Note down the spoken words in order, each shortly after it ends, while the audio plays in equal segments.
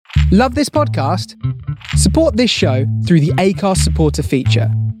Love this podcast? Support this show through the Acast supporter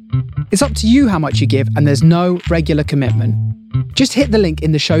feature. It's up to you how much you give, and there's no regular commitment. Just hit the link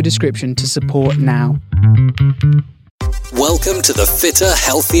in the show description to support now. Welcome to the Fitter,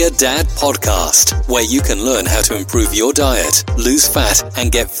 Healthier Dad podcast, where you can learn how to improve your diet, lose fat, and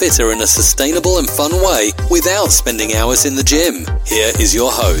get fitter in a sustainable and fun way without spending hours in the gym. Here is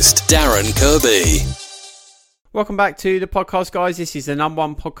your host, Darren Kirby. Welcome back to the podcast, guys. This is the number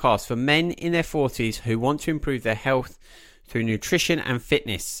one podcast for men in their 40s who want to improve their health through nutrition and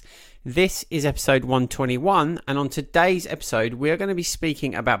fitness. This is episode 121, and on today's episode, we are going to be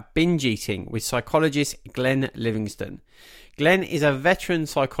speaking about binge eating with psychologist Glenn Livingston. Glenn is a veteran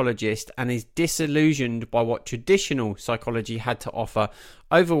psychologist and is disillusioned by what traditional psychology had to offer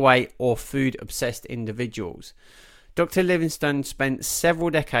overweight or food-obsessed individuals. Dr. Livingston spent several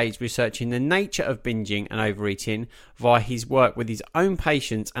decades researching the nature of binging and overeating via his work with his own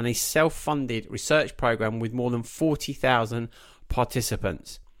patients and a self-funded research program with more than 40,000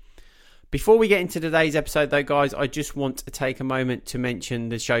 participants. Before we get into today's episode though, guys, I just want to take a moment to mention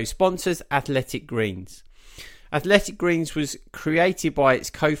the show's sponsors, Athletic Greens. Athletic Greens was created by its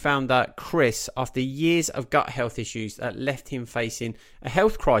co-founder Chris after years of gut health issues that left him facing a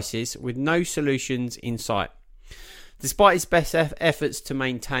health crisis with no solutions in sight. Despite his best efforts to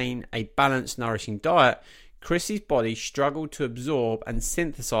maintain a balanced, nourishing diet, Chris's body struggled to absorb and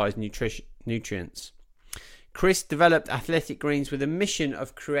synthesize nutrients. Chris developed Athletic Greens with a mission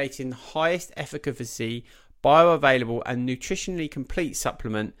of creating the highest efficacy, bioavailable and nutritionally complete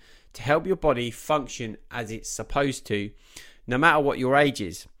supplement to help your body function as it's supposed to, no matter what your age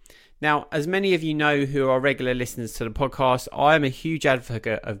is. Now, as many of you know who are regular listeners to the podcast, I am a huge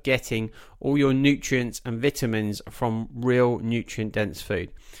advocate of getting all your nutrients and vitamins from real nutrient-dense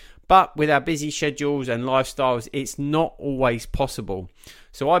food. But with our busy schedules and lifestyles, it's not always possible.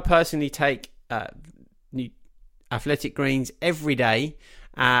 So I personally take Athletic Greens every day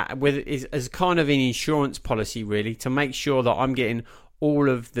as kind of an insurance policy, really, to make sure that I'm getting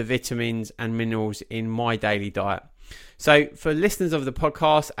all of the vitamins and minerals in my daily diet. So for listeners of the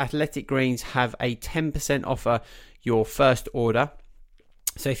podcast, Athletic Greens have a 10% offer your first order.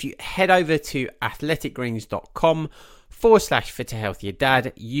 So if you head over to athleticgreens.com/Fitter Healthier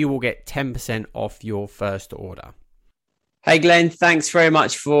Dad, you will get 10% off your first order. Hey Glenn, thanks very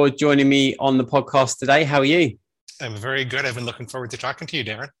much for joining me on the podcast today. How are you? I'm very good. I've been looking forward to talking to you,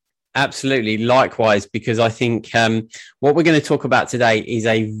 Darren. Absolutely. Likewise, because I think what we're going to talk about today is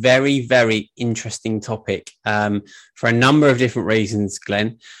a very, very interesting topic for a number of different reasons,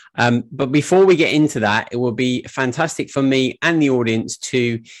 Glenn. But before we get into that, it will be fantastic for me and the audience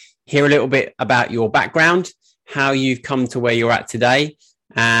to hear a little bit about your background, how you've come to where you're at today,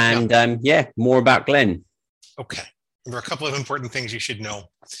 and more about Glenn. Okay. There are a couple of important things you should know.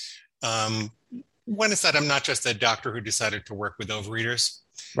 One is that I'm not just a doctor who decided to work with overeaters.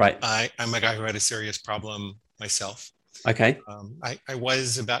 Right. I'm a guy who had a serious problem myself. Okay. I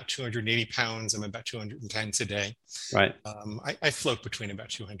was about 280 pounds. I'm about 210 today. Right. I float between about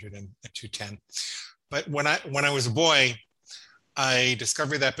 200 and 210. But when I was a boy, I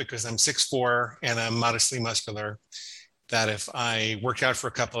discovered that because I'm 6'4" and I'm modestly muscular, that if I worked out for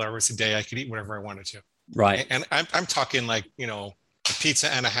a couple hours a day, I could eat whatever I wanted to. Right. And I'm talking like, a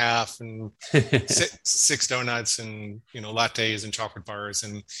pizza and a half and six donuts and, lattes and chocolate bars.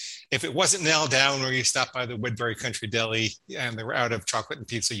 And if it wasn't nailed down or you stopped by the Woodbury Country Deli and they were out of chocolate and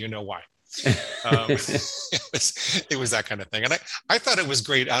pizza, you know why. It was that kind of thing. And I thought it was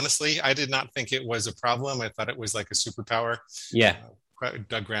great. Honestly, I did not think it was a problem. I thought it was like a superpower. Yeah.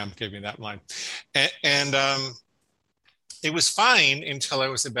 Doug Graham gave me that line. And it was fine until I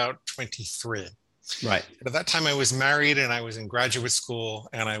was about 23. Right. At that time, I was married and I was in graduate school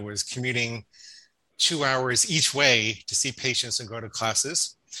and I was commuting 2 hours each way to see patients and go to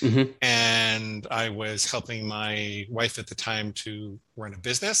classes. Mm-hmm. And I was helping my wife at the time to run a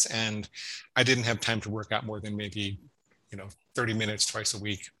business, and I didn't have time to work out more than maybe, 30 minutes twice a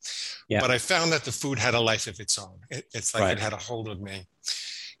week. Yeah. But I found that the food had a life of its own. It's like It had a hold of me.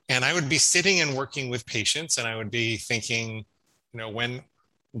 And I would be sitting and working with patients and I would be thinking,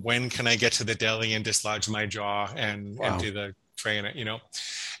 when can I get to the deli and dislodge my jaw and empty the tray in it,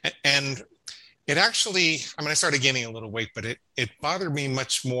 And it actually, I started gaining a little weight, but it bothered me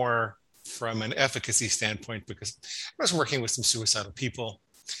much more from an efficacy standpoint because I was working with some suicidal people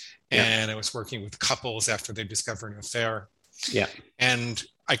and I was working with couples after they discover an affair. Yeah. And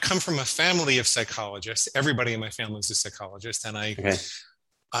I come from a family of psychologists. Everybody in my family is a psychologist. And I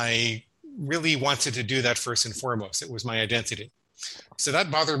really wanted to do that first and foremost. It was my identity. So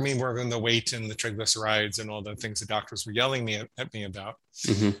that bothered me more than the weight and the triglycerides and all the things the doctors were yelling at me about.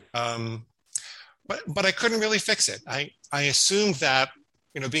 But I couldn't really fix it. I assumed that,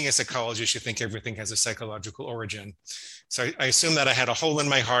 being a psychologist, you think everything has a psychological origin. So I assumed that I had a hole in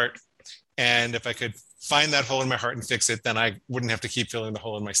my heart, and if I could find that hole in my heart and fix it, then I wouldn't have to keep filling the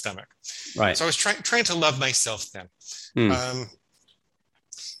hole in my stomach. Right. So I was trying to love myself then.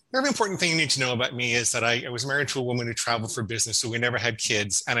 Very important thing you need to know about me is that I was married to a woman who traveled for business, so we never had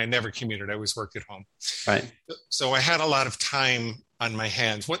kids, and I never commuted. I always worked at home. Right. So I had a lot of time on my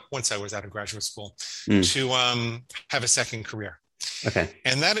hands once I was out of graduate school to have a second career. Okay.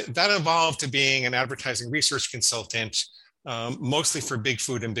 And that evolved to being an advertising research consultant, mostly for big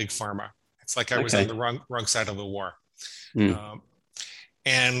food and big pharma. It's like I was on the wrong side of the war.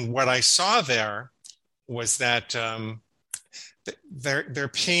 And what I saw there was that they're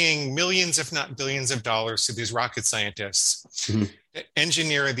paying millions, if not billions of dollars to these rocket scientists to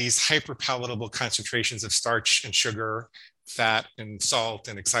engineer these hyper palatable concentrations of starch and sugar, fat and salt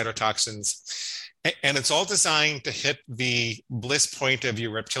and excitotoxins. And it's all designed to hit the bliss point of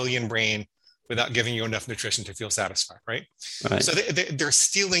your reptilian brain without giving you enough nutrition to feel satisfied, right? So they're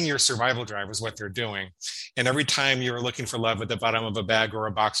stealing your survival drive is what they're doing. And every time you're looking for love at the bottom of a bag or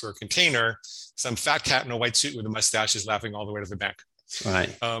a box or a container, some fat cat in a white suit with a mustache is laughing all the way to the bank.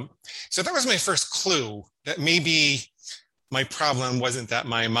 Right. So that was my first clue that maybe my problem wasn't that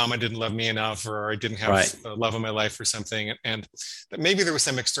my mama didn't love me enough or I didn't have the love of my life or something, and that maybe there was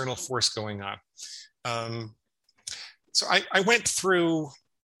some external force going on. So I went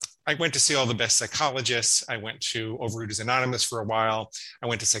to see all the best psychologists. I went to Overeaters Anonymous for a while. I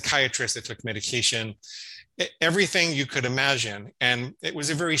went to psychiatrists. I took medication, everything you could imagine. And it was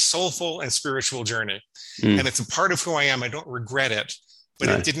a very soulful and spiritual journey. And it's a part of who I am. I don't regret it, but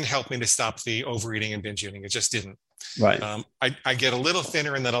it didn't help me to stop the overeating and binge eating. It just didn't. Right. I get a little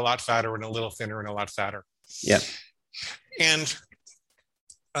thinner and then a lot fatter and a little thinner and a lot fatter. Yeah. And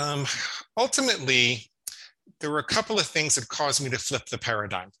ultimately, there were a couple of things that caused me to flip the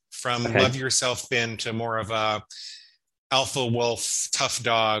paradigm from love yourself thin to more of a alpha wolf, tough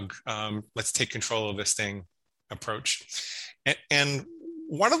dog, let's take control of this thing approach. And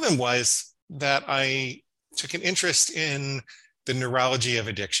one of them was that I took an interest in the neurology of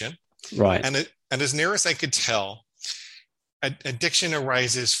addiction. Right. And as near as I could tell, addiction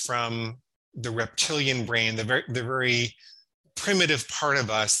arises from the reptilian brain, the very primitive part of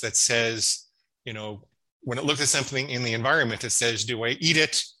us that says, when it looks at something in the environment, it says, do I eat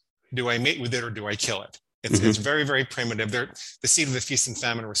it? Do I mate with it? Or do I kill it? It's very, very primitive. They're the seed of the feast and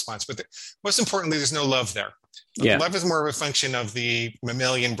famine response. But most importantly, there's no love there. Yeah. Love is more of a function of the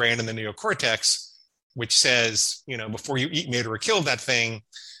mammalian brain and the neocortex, which says, before you eat, mate, or kill that thing,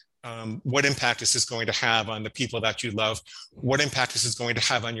 what impact is this going to have on the people that you love? What impact is this going to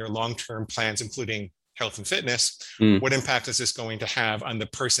have on your long-term plans, including health and fitness? What impact is this going to have on the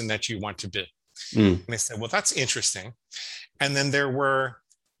person that you want to be? And I said, well, that's interesting. And then there were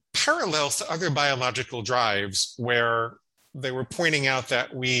parallels to other biological drives where they were pointing out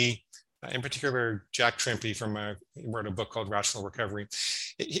that we, in particular, Jack Trimpey he wrote a book called Rational Recovery.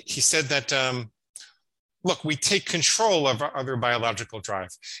 He said that, look, we take control of our other biological drive.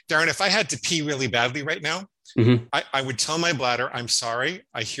 Darren, if I had to pee really badly right now, I would tell my bladder, I'm sorry,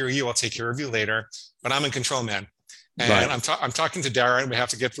 I hear you, I'll take care of you later, but I'm in control, man. And I'm talking to Darren. We have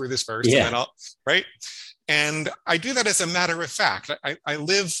to get through this first. Yeah. And then right. And I do that as a matter of fact. I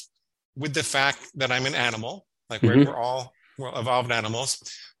live with the fact that I'm an animal. Like we're all evolved animals,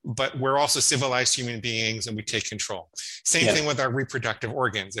 but we're also civilized human beings and we take control. Same thing with our reproductive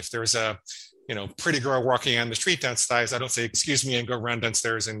organs. If there's a, pretty girl walking on the street downstairs, I don't say, excuse me, and go run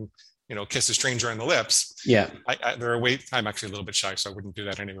downstairs and, kiss a stranger on the lips. Yeah. There are ways, I'm actually a little bit shy, so I wouldn't do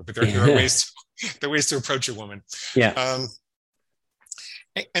that anyway, but there are ways to approach a woman. Yeah.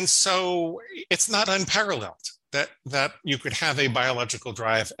 And so it's not unparalleled that you could have a biological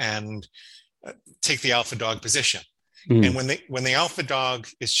drive and take the alpha dog position. And when the alpha dog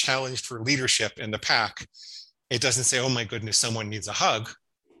is challenged for leadership in the pack, it doesn't say, oh my goodness, someone needs a hug,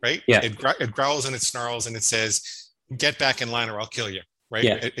 right? Yeah. It growls and it snarls and it says, get back in line or I'll kill you. Right.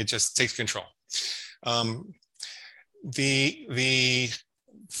 Yeah. It just takes control. The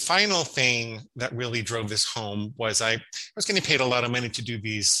final thing that really drove this home was I was getting paid a lot of money to do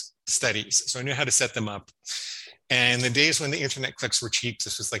these studies. So I knew how to set them up. And the days when the internet clicks were cheap,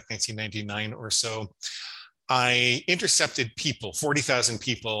 this was like 1999 or so, I intercepted 40,000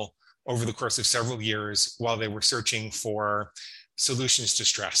 people over the course of several years while they were searching for solutions to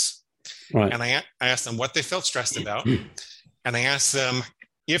stress. Right. And I asked them what they felt stressed about. And I asked them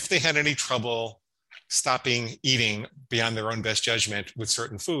if they had any trouble stopping eating beyond their own best judgment with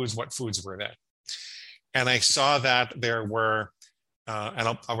certain foods, what foods were they? And I saw that there were, and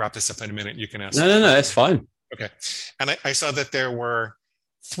I'll wrap this up in a minute. You can ask. No, that's fine. Okay. And I saw that there were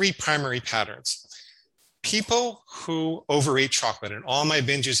 3 primary patterns. People who overate chocolate, and all my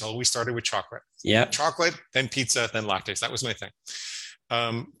binges always started with chocolate. Yeah. Chocolate, then pizza, then lattes. That was my thing.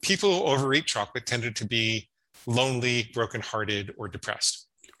 People who overeat chocolate tended to be lonely, brokenhearted, or depressed.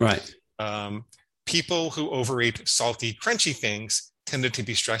 Right. People who overate salty, crunchy things tended to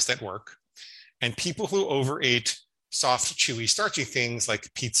be stressed at work. And people who overate soft, chewy, starchy things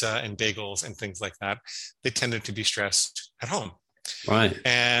like pizza and bagels and things like that, they tended to be stressed at home. Right.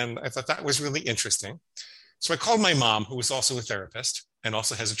 And I thought that was really interesting. So I called my mom, who was also a therapist and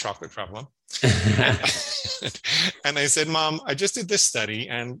also has a chocolate problem. And I said, Mom, I just did this study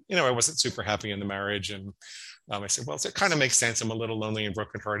and, I wasn't super happy in the marriage. And I said, well, it kind of makes sense. I'm a little lonely and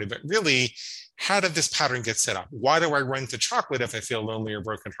brokenhearted, but really, how did this pattern get set up? Why do I run to chocolate if I feel lonely or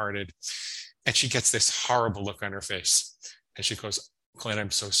brokenhearted? And she gets this horrible look on her face. And she goes, Glenn, I'm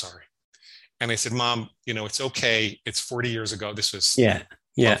so sorry. And I said, Mom, it's okay. It's 40 years ago. This was 12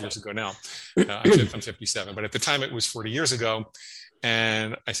 years ago now. I'm 57, but at the time it was 40 years ago.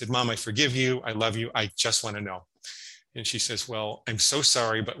 And I said, Mom, I forgive you. I love you. I just want to know. And she says, well, I'm so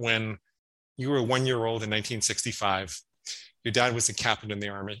sorry, but when you were 1 year old in 1965, your dad was a captain in the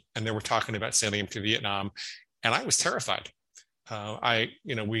Army, and they were talking about sending him to Vietnam. And I was terrified.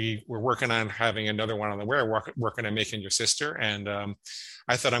 We were working on having another one on the way, working on making your sister. And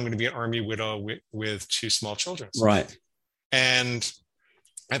I thought I'm going to be an Army widow with 2 small children. Right. And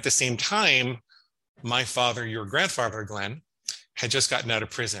at the same time, my father, your grandfather, Glenn, had just gotten out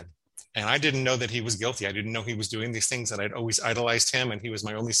of prison. And I didn't know that he was guilty. I didn't know he was doing these things, and I'd always idolized him, and he was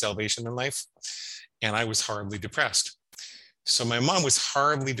my only salvation in life. And I was horribly depressed. So my mom was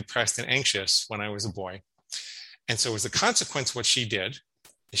horribly depressed and anxious when I was a boy. And so as a consequence, what she did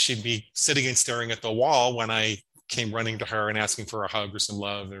is she'd be sitting and staring at the wall when I came running to her and asking for a hug or some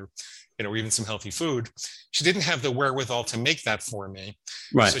love or even some healthy food. She didn't have the wherewithal to make that for me.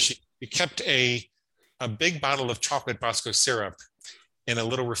 Right. So she kept a big bottle of chocolate Bosco syrup in a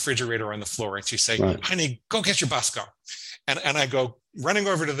little refrigerator on the floor. And she'd say, honey, go get your Bosco. And I go running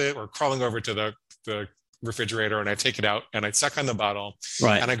over or crawling over to the refrigerator, and I take it out and I suck on the bottle.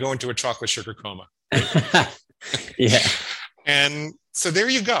 Right. And I go into a chocolate sugar coma. Yeah. And so there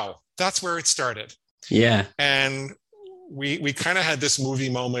you go. That's where it started. Yeah. And we kind of had this movie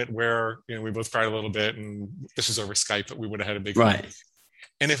moment where, we both cried a little bit, and this was over Skype, but we would have had a big right. moment.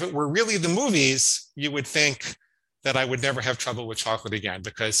 And if it were really the movies, you would think that I would never have trouble with chocolate again,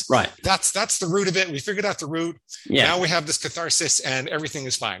 because that's the root of it. We figured out the root. Yeah. Now we have this catharsis and everything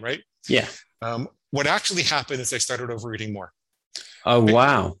is fine, right? Yeah. What actually happened is I started overeating more. Oh,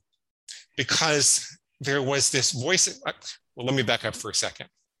 wow. Because there was this voice. Well, let me back up for a second.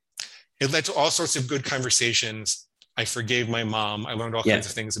 It led to all sorts of good conversations. I forgave my mom. I learned all kinds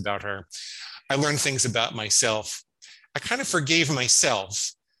of things about her. I learned things about myself. I kind of forgave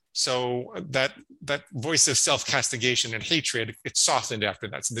myself. So that voice of self-castigation and hatred, it softened after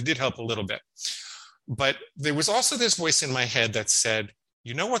that. So that did help a little bit. But there was also this voice in my head that said,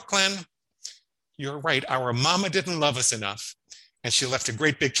 you know what, Glenn? You're right. Our mama didn't love us enough. And she left a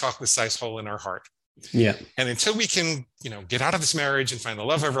great big chocolate-sized hole in our heart. Yeah. And until we can, get out of this marriage and find the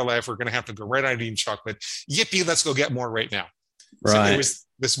love of our life, we're going to have to go right out eating chocolate. Yippee, let's go get more right now. Right. So there was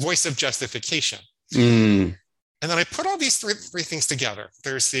this voice of justification. Mm. And then I put all these three things together.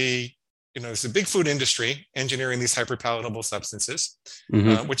 There's the big food industry engineering these hyperpalatable substances,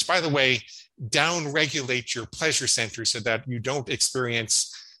 which, by the way, down-regulate your pleasure center so that you don't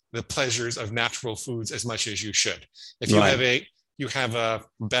experience the pleasures of natural foods as much as you should. If you have a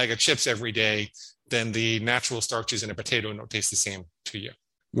bag of chips every day, then the natural starches in a potato don't taste the same to you.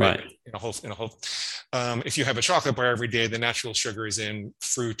 Right. In a whole. If you have a chocolate bar every day, the natural sugars in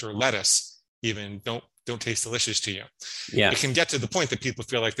fruit or lettuce even don't taste delicious to you. Yeah. It can get to the point that people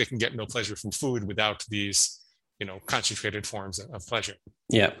feel like they can get no pleasure from food without these, concentrated forms of pleasure.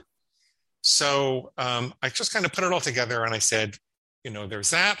 Yeah. So I just kind of put it all together, and I said, there's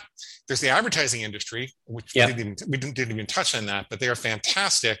that. There's the advertising industry, which we didn't even touch on that, but they are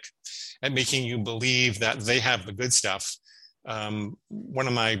fantastic at making you believe that they have the good stuff. One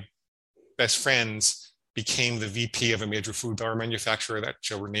of my best friends became the VP of a major food bar manufacturer. That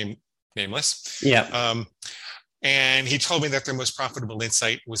shall remain nameless. Yeah. And he told me that their most profitable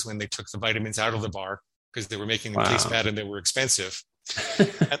insight was when they took the vitamins out of the bar because they were making them taste bad and they were expensive.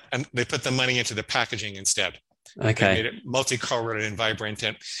 and they put the money into the packaging instead. Okay. They made it multicolored and vibrant.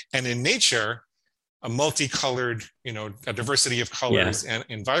 And in nature, a multicolored, a diversity of colors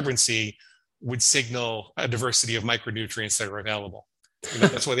and vibrancy would signal a diversity of micronutrients that are available.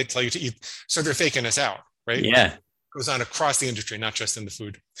 That's why they tell you to eat. So they're faking us out, right? Yeah. It goes on across the industry, not just in the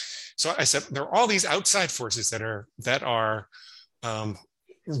food. So I said, there are all these outside forces that are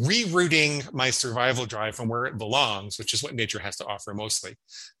rerouting my survival drive from where it belongs, which is what nature has to offer mostly.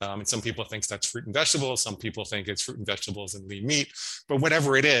 And some people think that's fruit and vegetables. Some people think it's fruit and vegetables and lean meat. But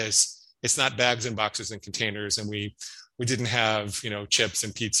whatever it is, it's not bags and boxes and containers. And we didn't have, chips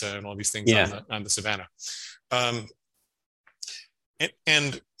and pizza and all these things on the savannah.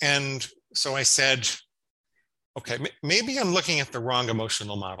 And so I said, okay, maybe I'm looking at the wrong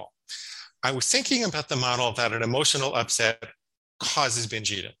emotional model. I was thinking about the model that an emotional upset causes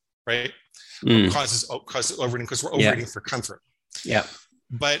binge eating, right? Causes overeating because we're overeating for comfort. Yeah.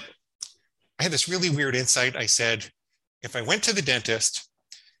 But I had this really weird insight. I said, if I went to the dentist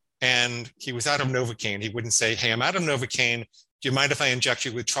and he was out of Novocaine, he wouldn't say, hey, I'm out of Novocaine. Do you mind if I inject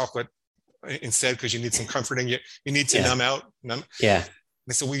you with chocolate instead because you need some comforting? You need to numb out. Yeah.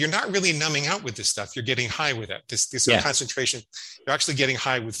 And so, well, you're not really numbing out with this stuff. You're getting high with it. This concentration, you're actually getting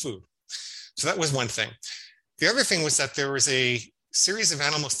high with food. So that was one thing. The other thing was that there was a series of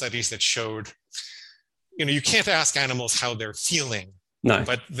animal studies that showed, you can't ask animals how they're feeling. No.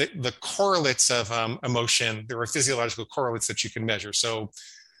 But the correlates of emotion, there are physiological correlates that you can measure. So,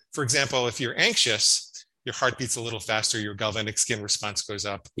 for example, if you're anxious, your heart beats a little faster, your galvanic skin response goes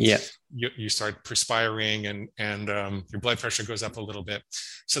up. Yeah. You start perspiring and your blood pressure goes up a little bit.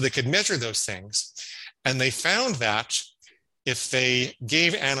 So they could measure those things. And they found that if they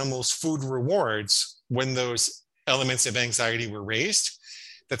gave animals food rewards when those elements of anxiety were raised,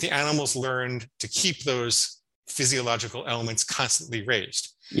 that the animals learned to keep those physiological elements constantly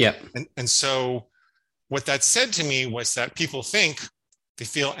raised. Yeah. And so what that said to me was that people think they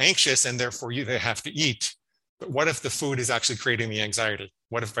feel anxious and therefore they have to eat. But what if the food is actually creating the anxiety?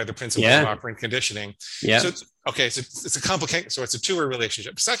 What if by the principle of operant conditioning? Yeah. So it's a complicated, so it's a two-way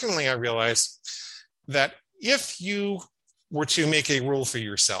relationship. Secondly, I realized that if you were to make a rule for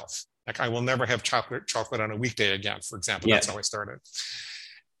yourself, like I will never have chocolate on a weekday again, for example, that's how I started.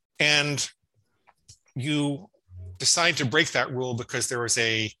 And you decide to break that rule because there was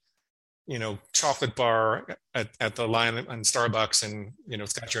a chocolate bar at the line on Starbucks and,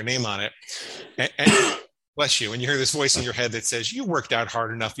 it's got your name on it. And bless you. And you hear this voice in your head that says, you worked out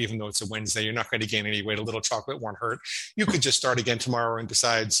hard enough, even though it's a Wednesday, you're not going to gain any weight. A little chocolate won't hurt. You could just start again tomorrow and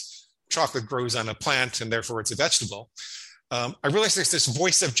decides chocolate grows on a plant and therefore it's a vegetable. I realized there's this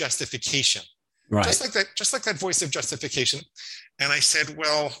voice of justification, right? Just like that voice of justification. And I said,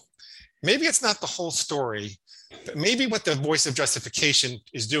 well, maybe it's not the whole story, but maybe what the voice of justification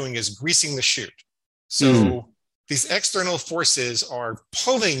is doing is greasing the chute. So these external forces are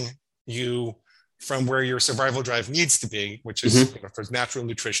pulling you from where your survival drive needs to be, which is for natural,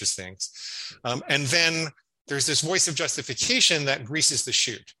 nutritious things. And then there's this voice of justification that greases the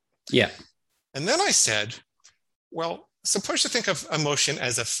chute. Yeah. And then I said, well, suppose you think of emotion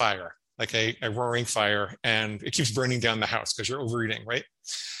as a fire, like a roaring fire, and it keeps burning down the house because you're overeating, right?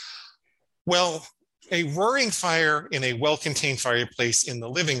 Well, a roaring fire in a well-contained fireplace in the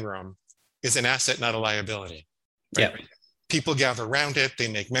living room is an asset, not a liability. Right? Yeah. People gather around it,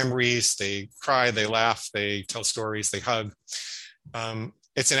 they make memories, they cry, they laugh, they tell stories, they hug.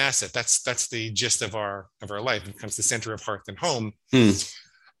 It's an asset. That's the gist of our life. It becomes the center of hearth and home.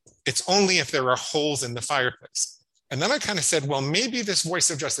 It's only if there are holes in the fireplace. And then I kind of said, well, maybe this voice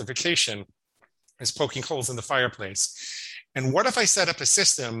of justification is poking holes in the fireplace. And what if I set up a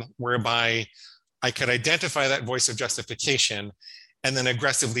system whereby I could identify that voice of justification and then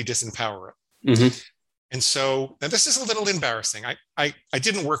aggressively disempower it? And so now this is a little embarrassing. I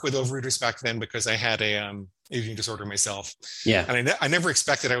didn't work with overeaters back then because I had a eating disorder myself. Yeah. And I never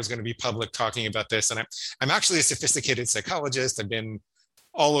expected I was going to be public talking about this. And I'm actually a sophisticated psychologist. I've been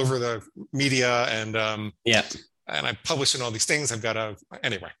all over the media and and I published in all these things.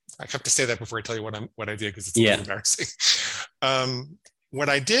 Anyway, I have to say that before I tell you what I did because it's a little embarrassing. What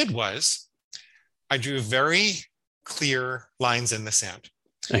I did was I drew very clear lines in the sand.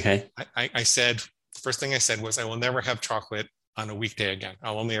 Okay. I said, the first thing I said was, I will never have chocolate on a weekday again.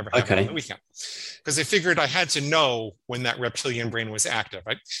 I'll only ever have it on the weekend. Because I figured I had to know when that reptilian brain was active.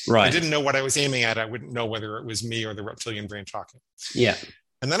 I didn't know what I was aiming at. I wouldn't know whether it was me or the reptilian brain talking. Yeah.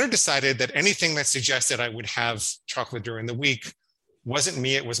 And then I decided that anything that suggested I would have chocolate during the week wasn't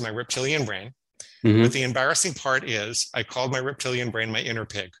me, it was my reptilian brain. But the embarrassing part is I called my reptilian brain my inner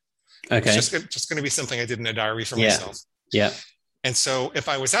pig. Okay. It's just going to be something I did in a diary for myself. Yeah. And so if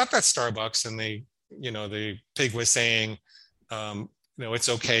I was at that Starbucks and the pig was saying, it's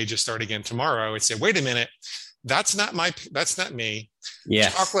okay, just start again tomorrow, I would say, wait a minute, That's not me.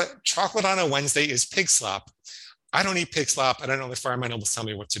 Yes. Chocolate on a Wednesday is pig slop. I don't eat pig slop. I don't know if the fireman will tell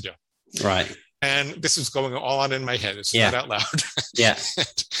me what to do. Right. And this was going all on in my head. It's not out loud. Yeah.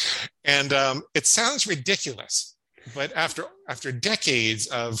 And it sounds ridiculous, but after decades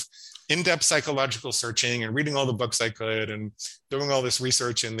of in-depth psychological searching and reading all the books I could and doing all this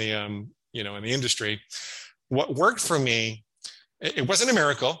research in the in the industry, what worked for me, it wasn't a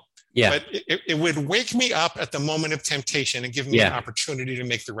miracle, but it would wake me up at the moment of temptation and give me an opportunity to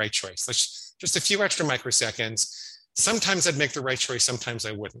make the right choice. Just a few extra microseconds. Sometimes I'd make the right choice, sometimes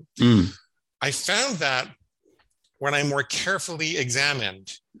I wouldn't. I found that when I more carefully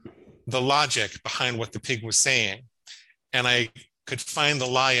examined the logic behind what the pig was saying, and I could find the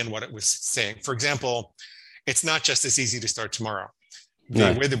lie in what it was saying. For example, it's not just as easy to start tomorrow.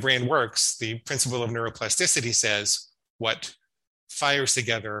 The way the brain works, the principle of neuroplasticity says what fires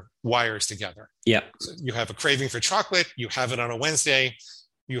together, wires together. Yeah. So you have a craving for chocolate, you have it on a Wednesday,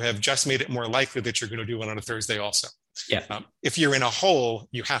 you have just made it more likely that you're going to do it on a Thursday also. Yeah. If you're in a hole,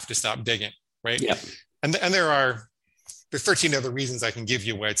 you have to stop digging, right? Yeah. And there are 13 other reasons I can give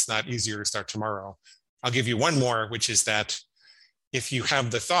you why it's not easier to start tomorrow. I'll give you one more, which is that if you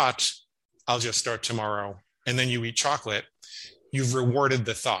have the thought, I'll just start tomorrow, and then you eat chocolate, you've rewarded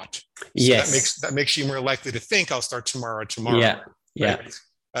the thought. So yes. That makes you more likely to think I'll start tomorrow. Yeah. Yeah. Right?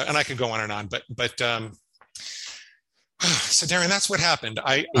 And I could go on and on, but so Darren, that's what happened.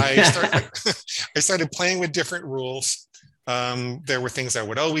 I started playing with different rules. There were things I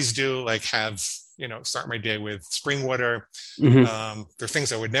would always do, like start my day with spring water. Mm-hmm. There are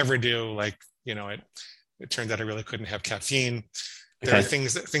things I would never do, like, it turned out I really couldn't have caffeine. There are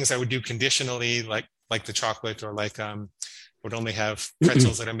things I would do conditionally, like the chocolate, or like would only have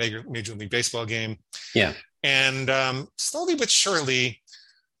pretzels at a Major League Baseball game. Yeah. And slowly but surely,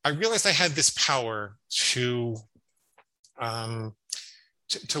 I realized I had this power to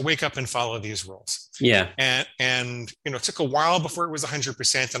wake up and follow these rules. Yeah. And it took a while before it was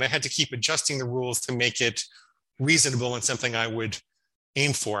 100%, and I had to keep adjusting the rules to make it reasonable and something I would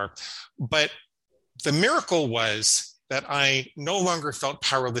aim for. But the miracle was that I no longer felt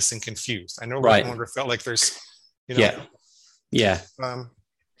powerless and confused. I no longer felt like there's, I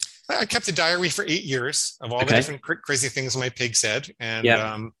kept a diary for 8 years of all the different crazy things my pig said. And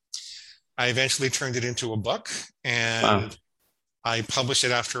I eventually turned it into a book, and I published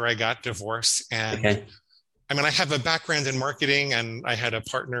it after I got divorced. And I have a background in marketing, and I had a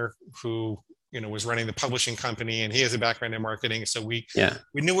partner who, was running the publishing company, and he has a background in marketing. So we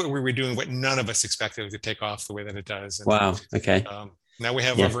knew what we were doing, but none of us expected it to take off the way that it does. And, now we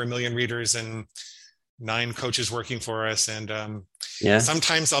have over 1 million readers and 9 coaches working for us. And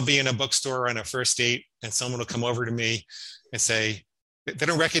sometimes I'll be in a bookstore on a first date, and someone will come over to me and say, they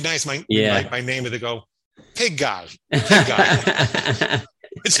don't recognize my name, and they go, pig guy.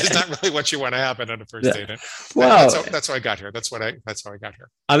 Which is not really what you want to happen on a first date. Well, that's how I got here. That's how I got here.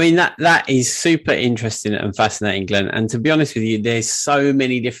 I mean, that is super interesting and fascinating, Glenn. And to be honest with you, there's so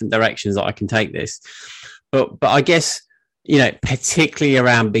many different directions that I can take this. But I guess, particularly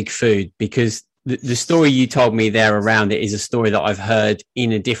around big food, because the story you told me there around it is a story that I've heard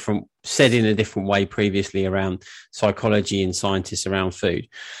said in a different way previously around psychology and scientists around food.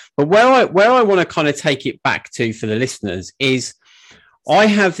 But where I want to kind of take it back to for the listeners is, I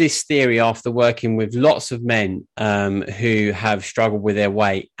have this theory after working with lots of men who have struggled with their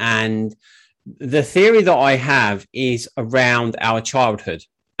weight. And the theory that I have is around our childhood.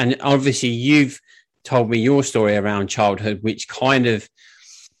 And obviously you've told me your story around childhood, which kind of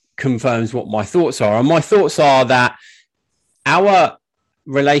confirms what my thoughts are. And my thoughts are that our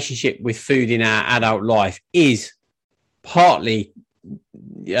relationship with food in our adult life is partly,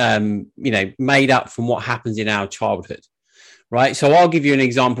 made up from what happens in our childhood. Right. So I'll give you an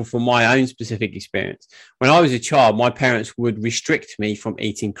example from my own specific experience. When I was a child, my parents would restrict me from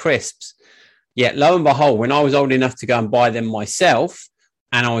eating crisps. Yet lo and behold, when I was old enough to go and buy them myself,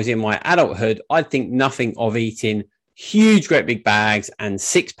 and I was in my adulthood, I'd think nothing of eating huge, great big bags and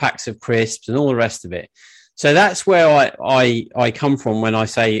 6 packs of crisps and all the rest of it. So that's where I come from when I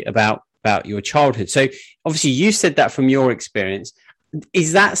say about your childhood. So obviously you said that from your experience.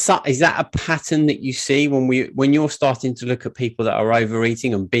 Is that a pattern that you see when you're starting to look at people that are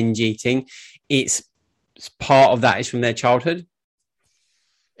overeating and binge eating? It's part of that is from their childhood.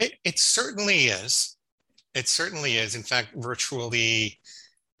 It certainly is. It certainly is. In fact, virtually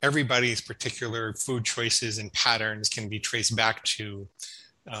everybody's particular food choices and patterns can be traced back to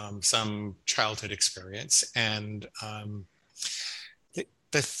some childhood experience. And the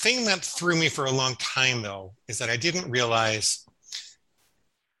thing that threw me for a long time, though, is that I didn't realize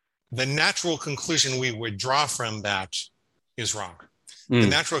the natural conclusion we would draw from that is wrong. The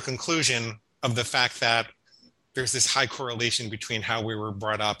natural conclusion of the fact that there's this high correlation between how we were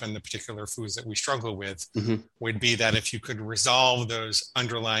brought up and the particular foods that we struggle with would be that if you could resolve those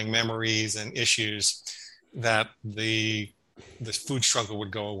underlying memories and issues, that the food struggle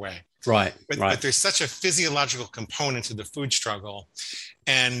would go away. Right. But there's such a physiological component to the food struggle,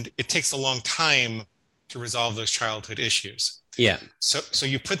 and it takes a long time to resolve those childhood issues. Yeah. So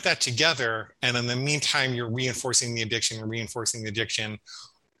you put that together, and in the meantime, you're reinforcing the addiction,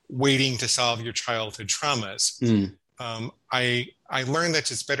 waiting to solve your childhood traumas. I learned that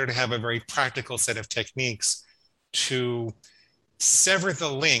it's better to have a very practical set of techniques to sever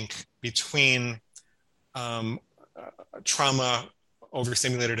the link between trauma,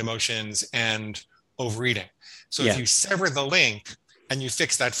 overstimulated emotions, and overeating. So if you sever the link and you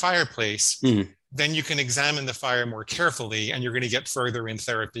fix that fireplace, then you can examine the fire more carefully, and you're going to get further in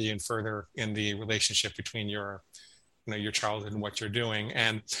therapy and further in the relationship between your childhood and what you're doing.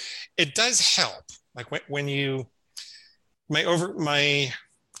 And it does help. Like when I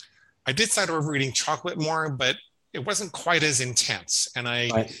did start overeating chocolate more, but it wasn't quite as intense. And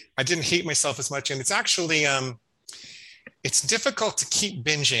I didn't hate myself as much. And it's actually, it's difficult to keep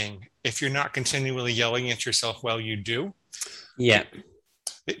binging if you're not continually yelling at yourself while you do. Yeah.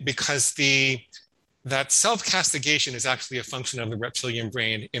 Because that self-castigation is actually a function of the reptilian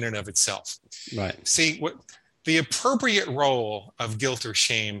brain in and of itself. Right. See, the appropriate role of guilt or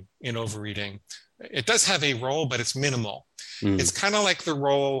shame in overeating, it does have a role, but it's minimal. It's kind of like the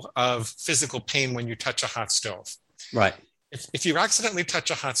role of physical pain when you touch a hot stove. Right. If you accidentally touch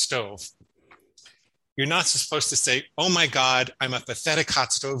a hot stove, you're not supposed to say, "Oh my God, I'm a pathetic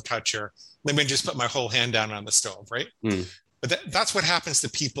hot stove toucher. Let me just put my whole hand down on the stove," right? But that's what happens to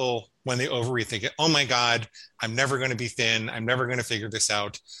people when they overeat. They get, "Oh my God, I'm never going to be thin. I'm never going to figure this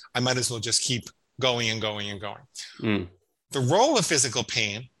out. I might as well just keep going and going and going." The role of physical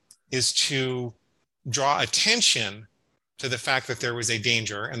pain is to draw attention to the fact that there was a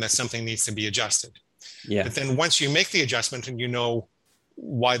danger and that something needs to be adjusted. Yeah. But then once you make the adjustment and you know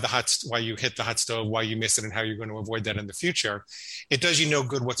why you hit the hot stove, why you missed it, and how you're going to avoid that in the future, it does you no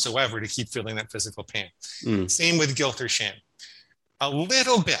good whatsoever to keep feeling that physical pain. Same with guilt or shame. A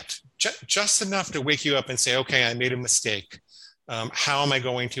little bit, just enough to wake you up and say, "Okay, I made a mistake. How am I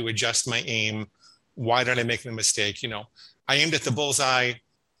going to adjust my aim? Why did I make the mistake? I aimed at the bullseye.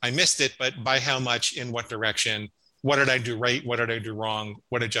 I missed it, but by how much, in what direction? What did I do right? What did I do wrong?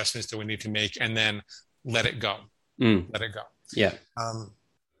 What adjustments do we need to make?" And then let it go. Let it go. Yeah.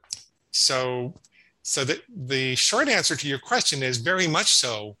 So the short answer to your question is very much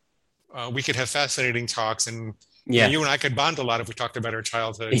so. We could have fascinating talks, and you and I could bond a lot if we talked about our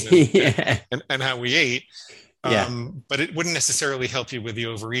childhoods and how we ate. But it wouldn't necessarily help you with the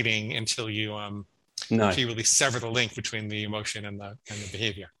overeating until you really sever the link between the emotion and the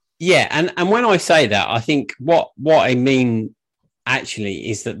behavior. Yeah, and when I say that, I think what I mean actually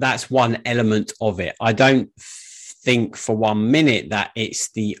is that's one element of it. I don't think for 1 minute that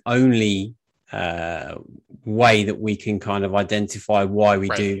it's the only way that we can kind of identify why we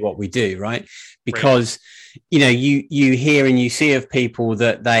do what we do, right? Because you hear and you see of people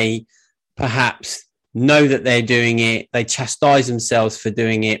that they perhaps know that they're doing it, they chastise themselves for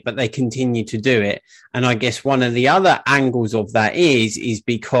doing it, but they continue to do it. And I guess one of the other angles of that is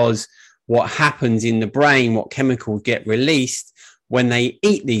because what happens in the brain, what chemicals get released when they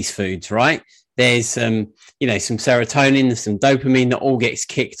eat these foods, right? There's some serotonin, there's some dopamine that all gets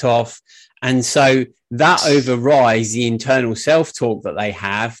kicked off. And so that overrides the internal self-talk that they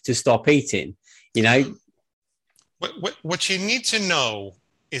have to stop eating, What you need to know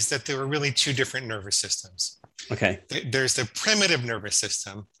is that there are really two different nervous systems. Okay. There's the primitive nervous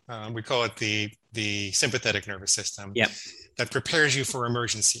system. We call it the sympathetic nervous system. Yep. That prepares you for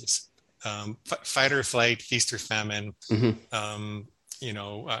emergencies. Fight or flight, feast or famine,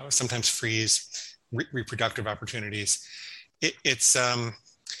 sometimes freeze, reproductive opportunities.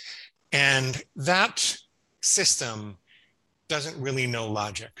 And that system doesn't really know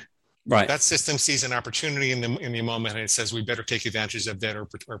logic. Right. That system sees an opportunity in the moment, and it says we better take advantage of that or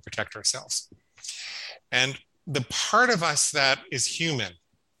protect ourselves. And the part of us that is human,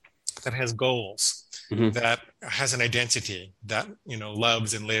 that has goals, that has an identity, that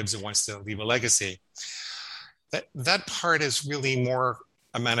loves and lives and wants to leave a legacy, that part is really more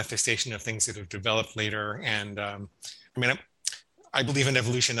a manifestation of things that have developed later. And I believe in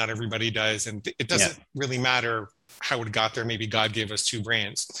evolution. Not everybody does, and it doesn't really matter how it got there. Maybe God gave us two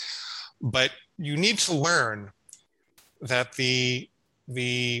brains. But you need to learn that the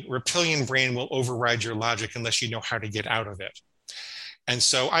reptilian brain will override your logic unless you know how to get out of it. And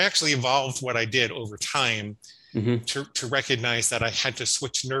so I actually evolved what I did over time to recognize that I had to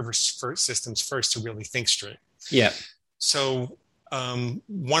switch nervous systems first to really think straight. Yeah. So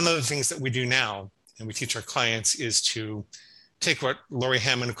one of the things that we do now, and we teach our clients, is to take what Laurie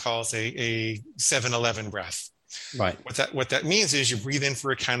Hammond calls a 7-11 breath. Right. What that means is you breathe in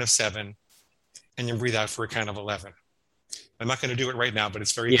for a count of 7 and you breathe out for a count of 11. I'm not going to do it right now, but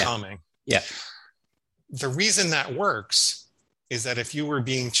it's very calming. Yeah. The reason that works is that if you were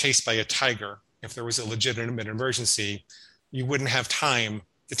being chased by a tiger, if there was a legitimate emergency, you wouldn't have time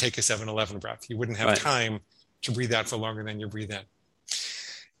to take a 7-11 breath. You wouldn't have time to breathe out for longer than you breathe in.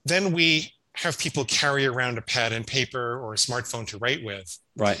 Then we have people carry around a pad and paper or a smartphone to write with.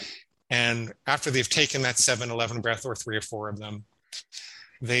 Right. And after they've taken that 7-11 breath, or 3 or 4 of them,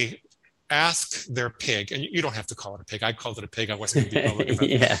 they ask their pig, and you don't have to call it a pig. I called it a pig. I wasn't going to be public about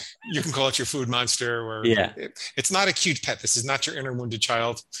it. You can call it your food monster, or it's not a cute pet. This is not your inner wounded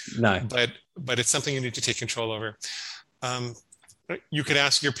child. No. But it's something you need to take control over. You could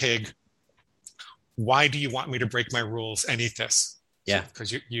ask your pig, why do you want me to break my rules and eat this? Yeah.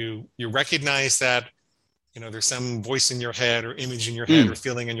 Because you recognize that, there's some voice in your head or image in your head or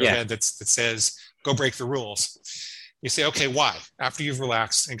feeling in your head that says, go break the rules. You say, okay, why? After you've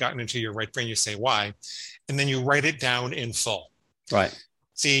relaxed and gotten into your right brain, you say why, and then you write it down in full. Right.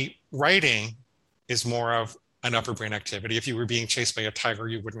 See, writing is more of an upper brain activity. If you were being chased by a tiger,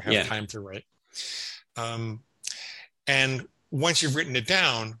 you wouldn't have time to write. And once you've written it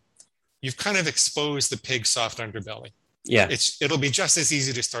down, you've kind of exposed the pig's soft underbelly. Yeah. It'll be just as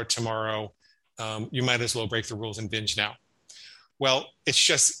easy to start tomorrow. You might as well break the rules and binge now. Well, it's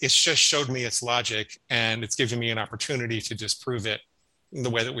just showed me its logic, and it's given me an opportunity to disprove it in the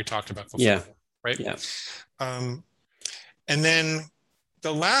way that we talked about before. Yeah. Right. Yeah. And then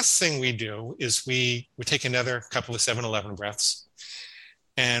the last thing we do is we take another couple of 7-11 breaths.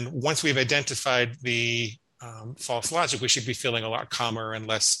 And once we've identified the false logic, we should be feeling a lot calmer and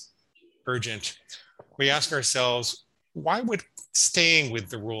less urgent. We ask ourselves, why would staying with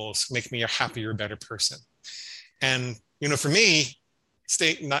the rules make me a happier, better person? And, for me,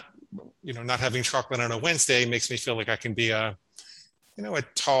 not having chocolate on a Wednesday makes me feel like I can be a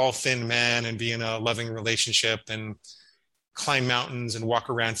tall, thin man and be in a loving relationship and climb mountains and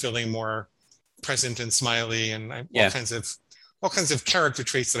walk around feeling more present and smiley, and all kinds of character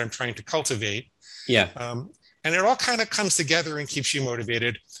traits that I'm trying to cultivate. Yeah. And it all kind of comes together and keeps you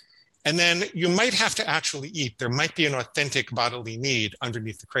motivated. And then you might have to actually eat. There might be an authentic bodily need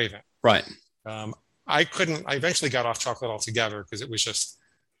underneath the craving. Right. I eventually got off chocolate altogether because it was just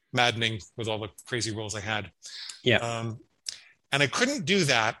maddening with all the crazy rules I had. Yeah. And I couldn't do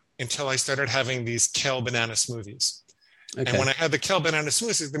that until I started having these kale banana smoothies. Okay. And when I had the kale banana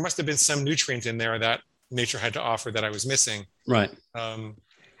smoothies, there must have been some nutrient in there that nature had to offer that I was missing. Right.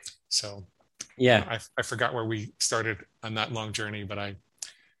 So yeah, I forgot where we started on that long journey, but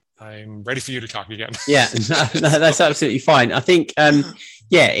I'm ready for you to talk again. Yeah, no, that's absolutely fine. I think,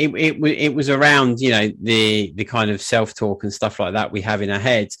 it was around, the kind of self-talk and stuff like that we have in our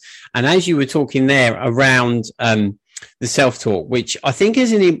heads. And as you were talking there around the self-talk, which I think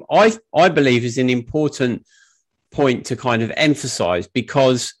I believe is an important point to kind of emphasize,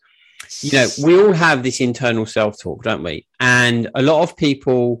 because, we all have this internal self-talk, don't we? And a lot of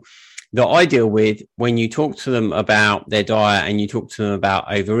people that I deal with, when you talk to them about their diet and you talk to them about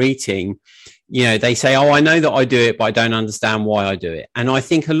overeating, they say, oh, I know that I do it, but I don't understand why I do it. And I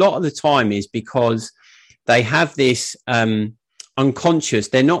think a lot of the time is because they have this unconscious,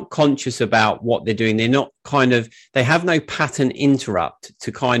 they're not conscious about what they're doing. They're not they have no pattern interrupt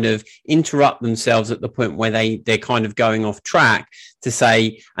to kind of interrupt themselves at the point where they're kind of going off track to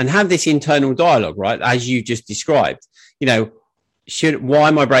say, and have this internal dialogue, right? As you just described, why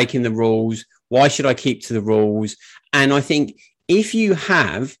am I breaking the rules? Why should I keep to the rules? And I think if you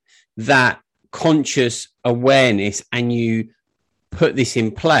have that conscious awareness and you put this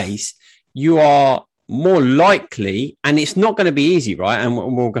in place, you are more likely, and it's not going to be easy, right? And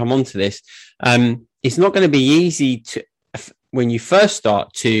we'll come on to this. It's not going to be easy to, when you first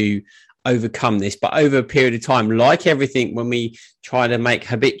start to overcome this, but over a period of time, like everything, when we try to make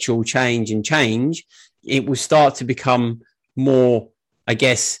habitual change, it will start to become more, I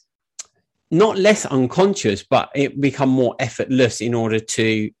guess, not less unconscious, but it become more effortless in order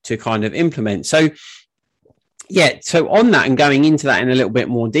to kind of implement. So on that, and going into that in a little bit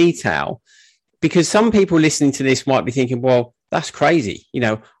more detail, because some people listening to this might be thinking, well, that's crazy.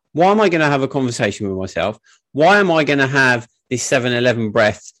 Why am I going to have a conversation with myself? Why am I going to have this 7-11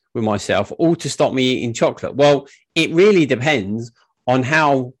 breath with myself, all to stop me eating chocolate? Well, it really depends on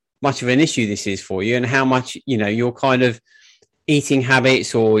how much of an issue this is for you and how much, you're kind of eating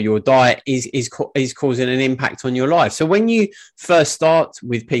habits or your diet is causing an impact on your life. So when you first start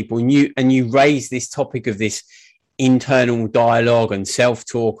with people and you raise this topic of this internal dialogue and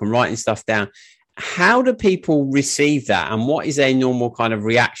self-talk and writing stuff down, how do people receive that, and what is their normal kind of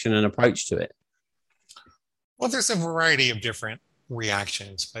reaction and approach to it? Well, there's a variety of different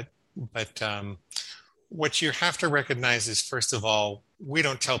reactions, but what you have to recognize is, first of all, we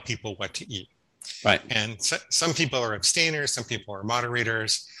don't tell people what to eat. Right. And some people are abstainers, some people are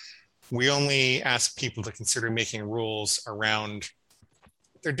moderators. We only ask people to consider making rules around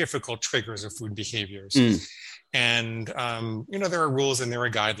their difficult triggers of food behaviors. And, there are rules and there are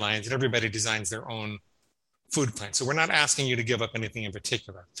guidelines, and everybody designs their own food plan. So we're not asking you to give up anything in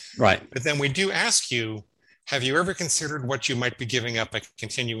particular. Right. But then we do ask you, have you ever considered what you might be giving up by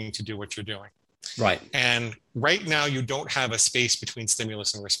continuing to do what you're doing? Right. And right now you don't have a space between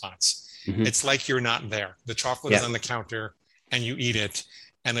stimulus and response. It's like you're not there. The chocolate is on the counter and you eat it.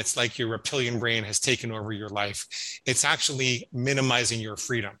 And it's like your reptilian brain has taken over your life. It's actually minimizing your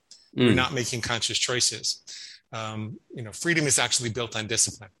freedom. You're not making conscious choices. Freedom is actually built on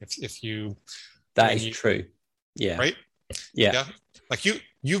discipline. That is true. Yeah. Right? Yeah. Like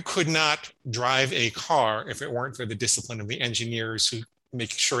you could not drive a car if it weren't for the discipline of the engineers who make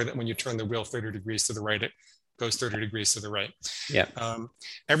sure that when you turn the wheel 30 degrees to the right, it goes 30 degrees to the right. Yeah.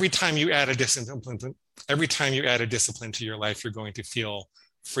 Every time you add a discipline to your life, you're going to feel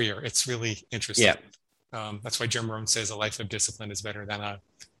freer. It's really interesting. Yeah. That's why Jim Rohn says a life of discipline is better than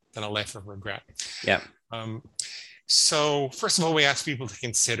a life of regret. Yeah. So first of all, we ask people to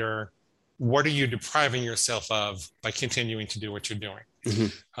consider, what are you depriving yourself of by continuing to do what you're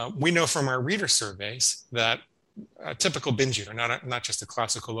doing? We know from our reader surveys that a typical binge eater, not just a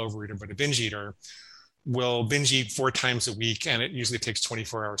classical overeater, but a binge eater, will binge eat 4 times a week, and it usually takes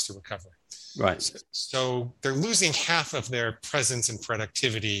 24 hours to recover. Right. So they're losing half of their presence and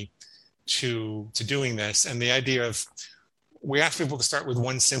productivity to doing this. And the idea of, we ask people to start with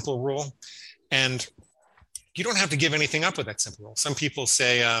one simple rule, and you don't have to give anything up with that simple rule. Some people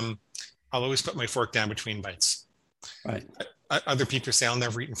say, I'll always put my fork down between bites. Right. Other people say, I'll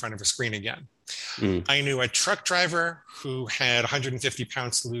never eat in front of a screen again. I knew a truck driver who had 150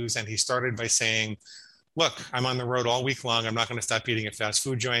 pounds to lose, and he started by saying, look, I'm on the road all week long. I'm not going to stop eating at fast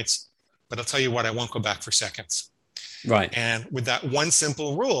food joints, but I'll tell you what, I won't go back for seconds. Right. And with that one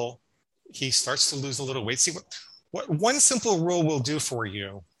simple rule, he starts to lose a little weight. See, what one simple rule will do for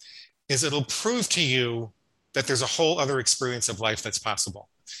you is it'll prove to you that there's a whole other experience of life that's possible.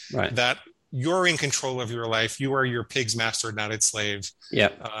 Right. That you're in control of your life. You are your pig's master, not its slave. Yeah.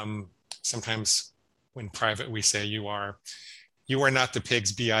 Sometimes when private, we say you are not the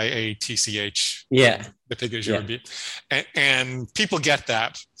pig's BIATCH. Yeah. The pig is your B. And people get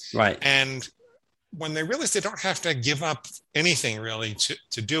that. Right. And when they realize they don't have to give up anything really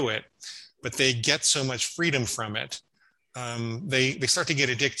to do it, but they get so much freedom from it, they start to get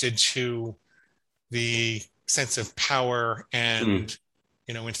addicted to the sense of power and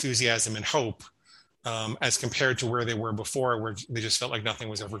enthusiasm and hope, as compared to where they were before, where they just felt like nothing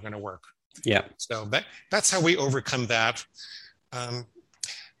was ever going to work. Yeah. So that's how we overcome that.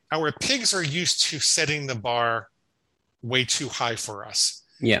 Our pigs are used to setting the bar way too high for us.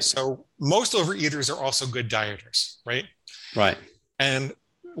 Yeah. So most overeaters are also good dieters, right? Right. And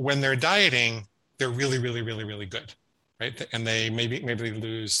when they're dieting, they're really, really, really, really good, right? And they maybe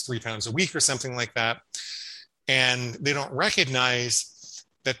lose 3 pounds a week or something like that. And they don't recognize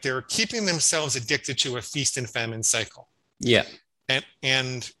that they're keeping themselves addicted to a feast and famine cycle. Yeah.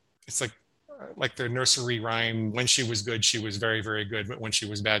 And it's like the nursery rhyme, when she was good, she was very, very good, but when she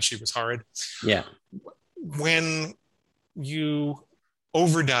was bad, she was horrid. Yeah. When you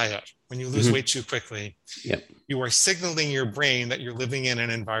over diet, when you lose weight too quickly, you are signaling your brain that you're living in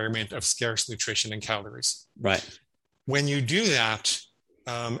an environment of scarce nutrition and calories. Right. When you do that,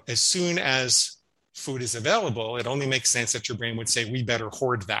 as soon as food is available, it only makes sense that your brain would say, we better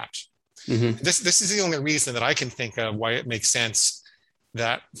hoard that. This is the only reason that I can think of why it makes sense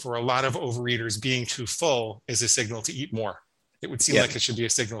that for a lot of overeaters, being too full is a signal to eat more. It would seem like it should be a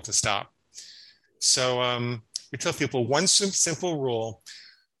signal to stop. So we tell people one simple rule: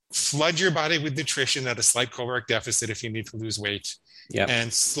 flood your body with nutrition at a slight caloric deficit if you need to lose weight.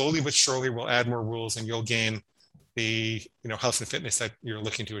 And slowly but surely we'll add more rules and you'll gain the health and fitness that you're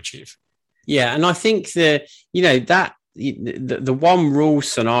looking to achieve. Yeah, and I think the one rule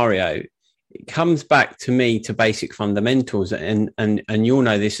scenario, it comes back to me to basic fundamentals, and you'll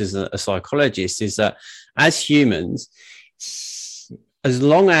know this as a psychologist, is that as humans, as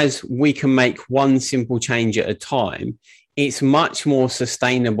long as we can make one simple change at a time, it's much more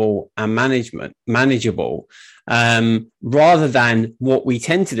sustainable and manageable, rather than what we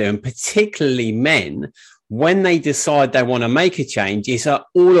tend to do. And particularly men, when they decide they want to make a change, it's an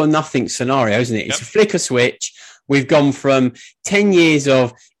all or nothing scenario, isn't it? It's a flick a switch. We've gone from 10 years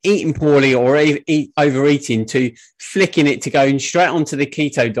of eating poorly or overeating to flicking it to going straight onto the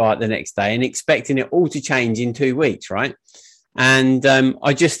keto diet the next day and expecting it all to change in 2 weeks, right? And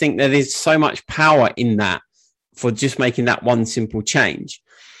I just think that there's so much power in that for just making that one simple change.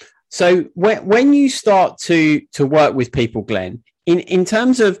 So when you start to work with people, Glenn, in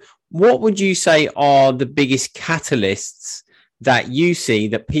terms of what would you say are the biggest catalysts that you see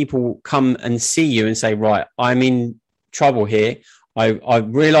that people come and see you and say, right, I'm in trouble here. I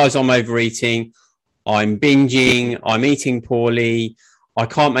realize I'm overeating. I'm binging. I'm eating poorly. I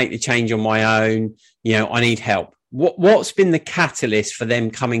can't make the change on my own. I need help. What's been the catalyst for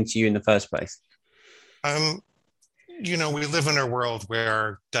them coming to you in the first place? We live in a world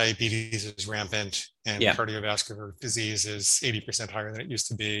where diabetes is rampant and cardiovascular disease is 80% higher than it used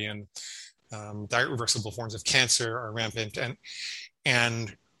to be. And diet reversible forms of cancer are rampant.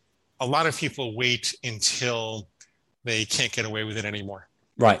 And a lot of people wait until they can't get away with it anymore.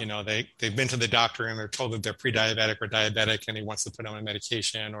 Right. They've been to the doctor and they're told that they're pre-diabetic or diabetic and he wants to put them on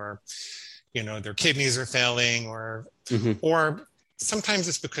medication, or, their kidneys are failing, or sometimes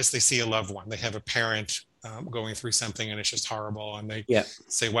it's because they see a loved one. They have a parent going through something and it's just horrible. And they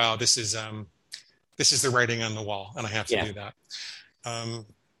say, wow, this is the writing on the wall and I have to do that.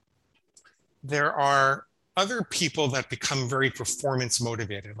 There are other people that become very performance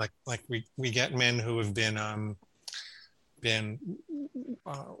motivated. Like we get men who have been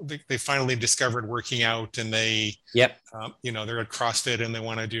they finally discovered working out, and they they're at CrossFit and they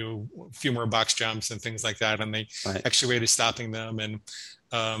want to do a few more box jumps and things like that, and actually is stopping them. And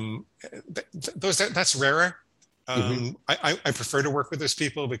that's rarer. I prefer to work with those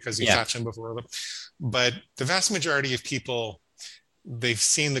people because you touched on before, but the vast majority of people, they've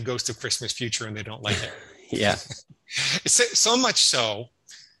seen the Ghost of Christmas Future and they don't like it. So much so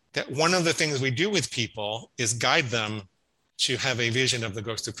that one of the things we do with people is guide them to have a vision of the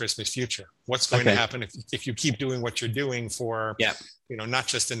Ghost of Christmas Future. What's going to happen if you keep doing what you're doing for, not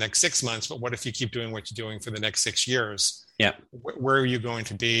just the next 6 months, but what if you keep doing what you're doing for the next 6 years? Where are you going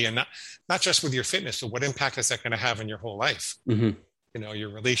to be? And not just with your fitness, but what impact is that going to have on your whole life? Your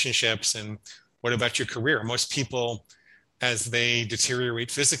relationships, and what about your career? Most people, as they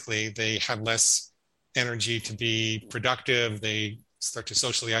deteriorate physically, they have less energy to be productive. They start to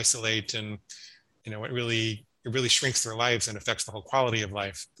socially isolate, and it really shrinks their lives and affects the whole quality of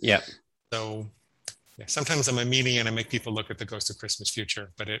life. So sometimes I'm a meanie and I make people look at the Ghost of Christmas Future,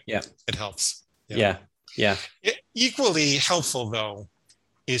 but it helps. Equally helpful, though,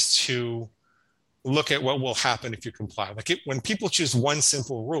 is to look at what will happen if you comply. When people choose one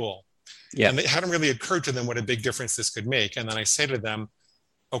simple rule, and it hadn't really occurred to them what a big difference this could make. And then I say to them,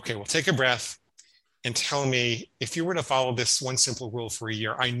 okay, well, take a breath and tell me, if you were to follow this one simple rule for a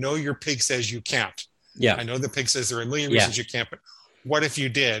year, I know your pig says you can't. I know the pig says there are a million reasons you can't, but what if you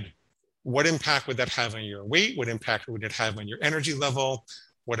did? What impact would that have on your weight? What impact would it have on your energy level?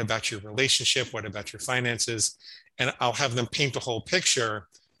 What about your relationship? What about your finances? And I'll have them paint the whole picture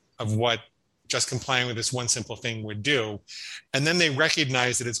of what just complying with this one simple thing would do. And then they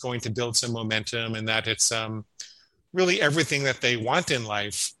recognize that it's going to build some momentum, and that it's really everything that they want in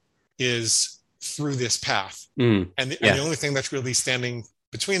life is through this path. And the only thing that's really standing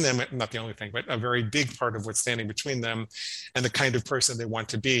between them, not the only thing, but a very big part of what's standing between them and the kind of person they want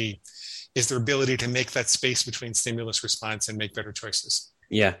to be, is their ability to make that space between stimulus response and make better choices.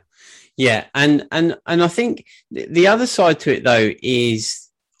 And I think the other side to it, though, is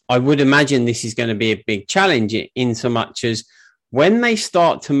I would imagine this is going to be a big challenge, in so much as when they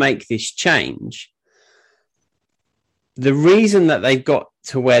start to make this change, the reason that they've got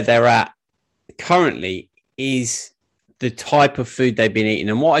to where they're at currently is the type of food they've been eating.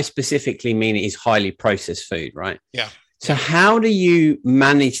 And what I specifically mean is highly processed food, right? So how do you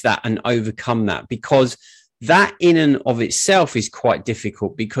manage that and overcome that? Because that in and of itself is quite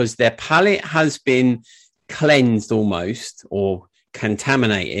difficult, because their palate has been cleansed almost, or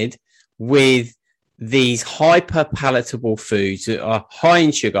contaminated with these hyper palatable foods that are high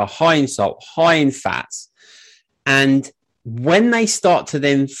in sugar, high in salt, high in fats. And when they start to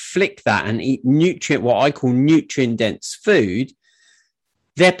then flick that and eat what I call nutrient dense food,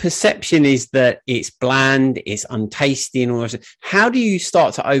 their perception is that it's bland, it's untasty, and all that. How do you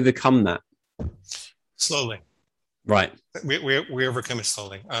start to overcome that? Slowly. Right. We overcome it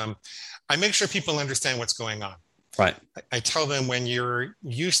slowly. I make sure people understand what's going on. Right. I tell them, when you're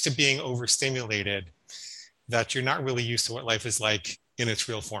used to being overstimulated, that you're not really used to what life is like in its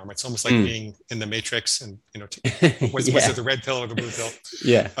real form. It's almost like being in the Matrix and, was it the red pill or the blue pill?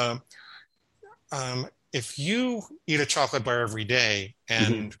 Yeah. If you eat a chocolate bar every day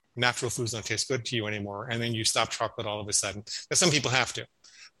and natural foods don't taste good to you anymore, and then you stop chocolate all of a sudden, now some people have to,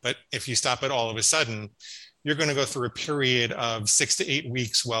 but if you stop it all of a sudden, you're going to go through a period of 6 to 8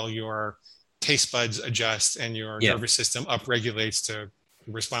 weeks while your taste buds adjust and your nervous system upregulates to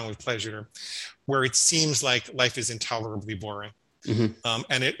respond with pleasure, where it seems like life is intolerably boring.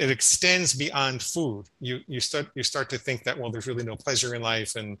 And it extends beyond food. You start to think that, well, there's really no pleasure in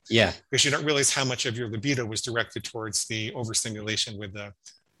life, and because you don't realize how much of your libido was directed towards the overstimulation with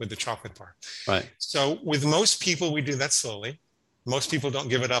the chocolate bar. Right. So with most people, we do that slowly. Most people don't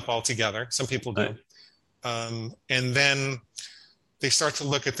give it up altogether. Some people do. And then they start to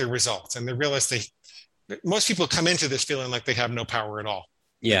look at their results, and they realize most people come into this feeling like they have no power at all.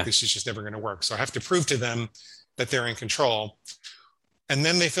 Yeah. This is just never going to work. So I have to prove to them that they're in control. And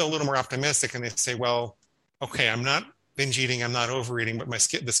then they feel a little more optimistic, and they say, well, okay, I'm not binge eating, I'm not overeating, but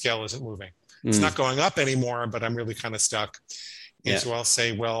the scale isn't moving. It's not going up anymore, but I'm really kind of stuck. And so I'll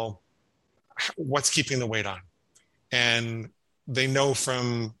say, well, what's keeping the weight on? And they know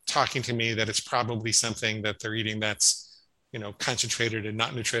from talking to me that it's probably something that they're eating that's, concentrated and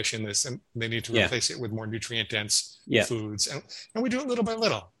not nutritionless, and they need to replace it with more nutrient dense foods. And we do it little by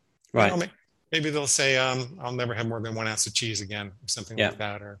little. Right. Maybe they'll say, I'll never have more than 1 ounce of cheese again, or something like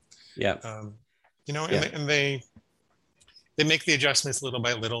that. Or, and they make the adjustments little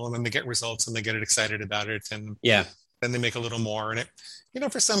by little, and then they get results and they get excited about it. And then they make a little more. And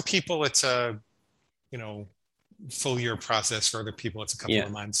it, for some people, it's a, full year process. For other people, it's a couple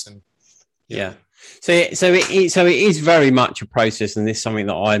of months. And So it is very much a process, and this is something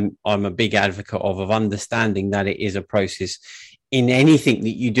that I'm a big advocate of understanding that it is a process in anything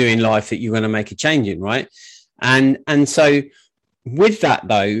that you do in life that you're going to make a change in, right? And so with that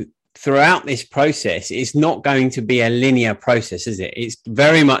though, throughout this process, it's not going to be a linear process, is it? It's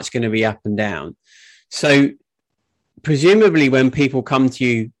very much going to be up and down. So presumably when people come to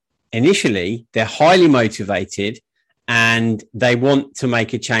you initially, they're highly motivated and they want to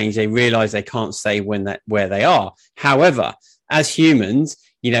make a change. They realize they can't stay where they are. However, as humans,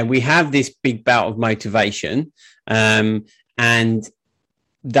 we have this big bout of motivation, and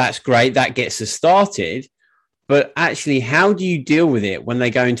that's great. That gets us started. But actually, how do you deal with it when they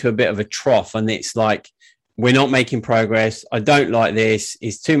go into a bit of a trough and it's like, we're not making progress. I don't like this.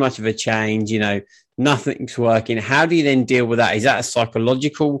 It's too much of a change. Nothing's working. How do you then deal with that? Is that a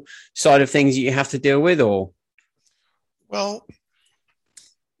psychological side of things that you have to deal with, or? Well,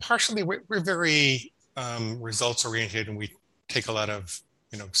 partially we're very results oriented, and we take a lot of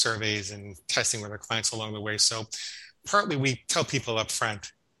surveys and testing with our clients along the way. So partly we tell people up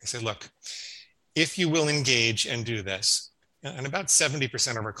front, I say, look, if you will engage and do this, and about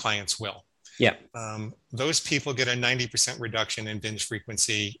 70% of our clients will, those people get a 90% reduction in binge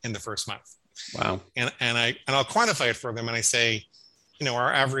frequency in the first month. Wow. And I'll quantify it for them, and I say,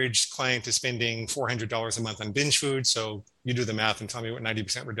 our average client is spending $400 a month on binge food. So you do the math and tell me what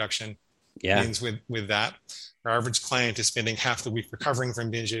 90% reduction means with that. Our average client is spending half the week recovering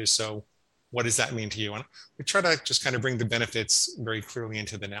from binges. So what does that mean to you? And we try to just kind of bring the benefits very clearly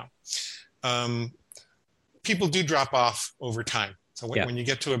into the now. People do drop off over time. So when you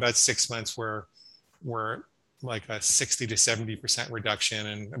get to about 6 months, we're like a 60 to 70% reduction,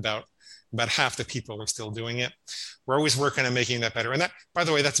 and about half the people are still doing it. We're always working on making that better. And that, by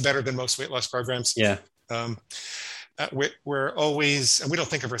the way, that's better than most weight loss programs. We're always, and we don't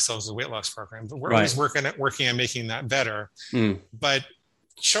think of ourselves as a weight loss program, but we're always working on making that better. But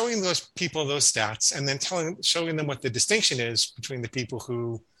showing those people those stats, and then showing them what the distinction is between the people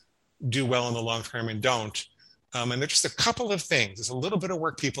who do well in the long term and don't. And there's just a couple of things. There's a little bit of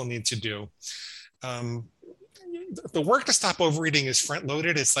work people need to do. The work to stop overeating is front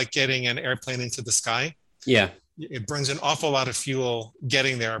loaded. It's like getting an airplane into the sky. It burns an awful lot of fuel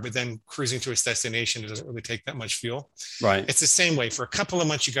getting there, but then cruising to its destination, it doesn't really take that much fuel. It's the same way. For a couple of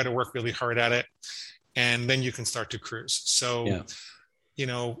months, you got to work really hard at it, and then you can start to cruise. So,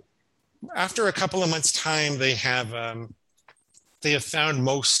 after a couple of months' time, they have found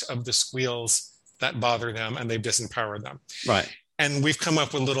most of the squeals that bother them, and they've disempowered them. And we've come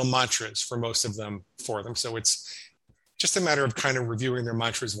up with little mantras for most of them for them. So it's just a matter of kind of reviewing their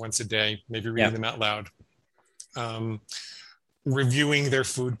mantras once a day, maybe reading them out loud. Reviewing their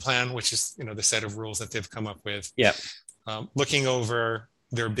food plan, which is, the set of rules that they've come up with. Looking over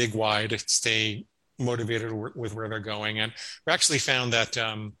their big why to stay motivated with where they're going. And we actually found that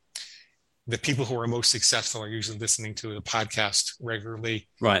the people who are most successful are usually listening to the podcast regularly.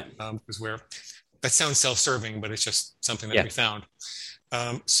 Because that sounds self-serving, but it's just something that Yeah. we found.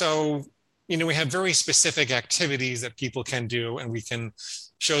 So, we have very specific activities that people can do, and we can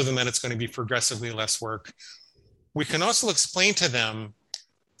show them that it's going to be progressively less work. We can also explain to them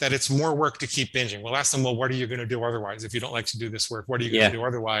that it's more work to keep binging. We'll ask them, well, what are you going to do otherwise? If you don't like to do this work, what are you going to do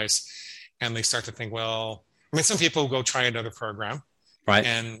otherwise? And they start to think, well, some people go try another program. Right.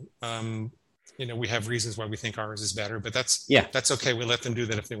 And, we have reasons why we think ours is better, but that's okay. We let them do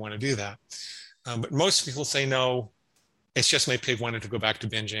that if they want to do that. But most people say, no, it's just my pig wanted to go back to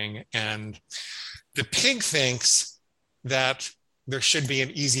binging. And the pig thinks that there should be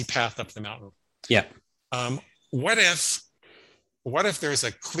an easy path up the mountain. Yeah. What if there's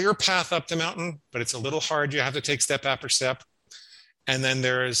a clear path up the mountain, but it's a little hard? You have to take step after step. And then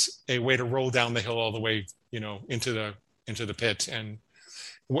there's a way to roll down the hill all the way, into the pit. And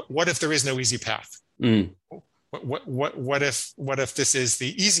what if there is no easy path? Mm. What if this is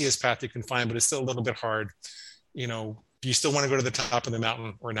the easiest path you can find, but it's still a little bit hard? Do you still want to go to the top of the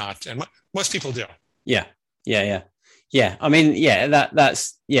mountain or not? And most people do. Yeah. I mean,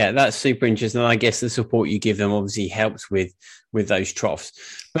 that's super interesting. And I guess the support you give them obviously helps with those troughs.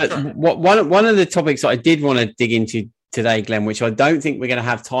 But Sure. One of the topics that I did want to dig into today, Glenn, which I don't think we're going to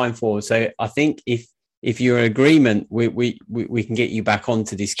have time for. So I think if you're in agreement, we can get you back on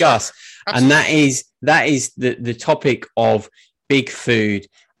to discuss. Sure. And that is the topic of big food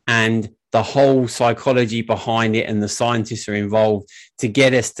and the whole psychology behind it, and the scientists are involved to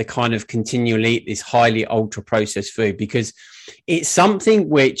get us to kind of continually eat this highly ultra processed food, because it's something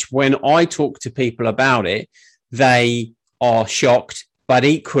which, when I talk to people about it, they are shocked, but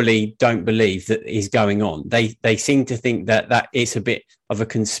equally don't believe that is going on. They seem to think that it's a bit of a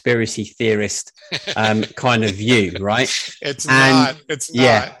conspiracy theorist kind of view, right? It's not.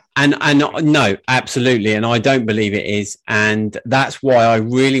 And no, absolutely. And I don't believe it is. And that's why I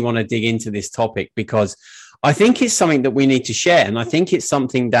really want to dig into this topic, because I think it's something that we need to share. And I think it's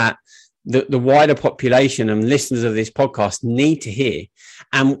something that the wider population and listeners of this podcast need to hear.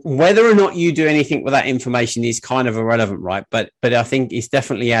 And whether or not you do anything with that information is kind of irrelevant, right? But I think it's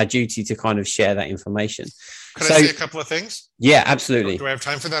definitely our duty to kind of share that information. Could I say a couple of things? Yeah, absolutely. Do I have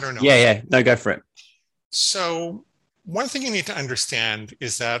time for that or no? Yeah. No, go for it. So one thing you need to understand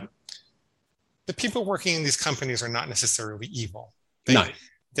is that the people working in these companies are not necessarily evil.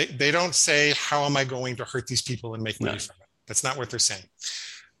 They don't say, how am I going to hurt these people and make money from it? That's not what they're saying.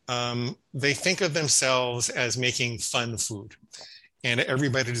 They think of themselves as making fun food, and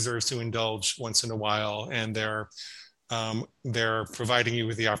everybody deserves to indulge once in a while. And they're providing you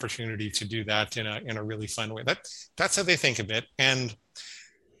with the opportunity to do that in a really fun way. That's how they think of it. And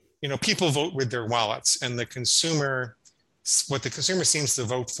people vote with their wallets, and what the consumer seems to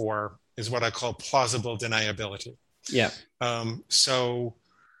vote for is what I call plausible deniability. Yeah. So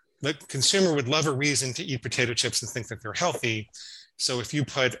the consumer would love a reason to eat potato chips and think that they're healthy. So if you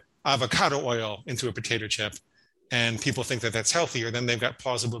put avocado oil into a potato chip and people think that that's healthier, then they've got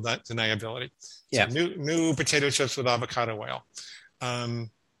plausible deniability. Yeah. So new potato chips with avocado oil.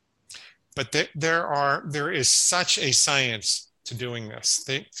 But there is such a science to doing this.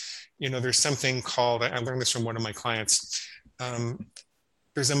 There's something called, I learned this from one of my clients.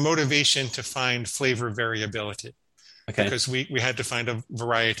 There's a motivation to find flavor variability. Okay. Because we had to find a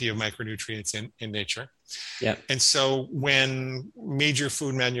variety of micronutrients in nature. Yeah. And so when major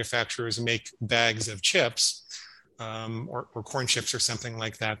food manufacturers make bags of chips, or corn chips or something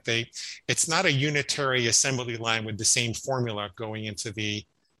like that, it's not a unitary assembly line with the same formula going into the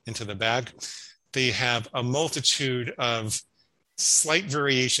bag. They have a multitude of slight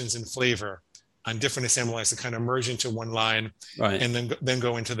variations in flavor on different assembly lines that kind of merge into one line, right, and then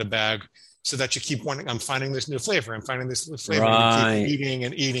go into the bag, so that you keep wanting, I'm finding this new flavor, I'm finding this new flavor, right, and you keep eating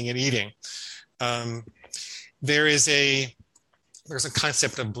and eating and eating. There's a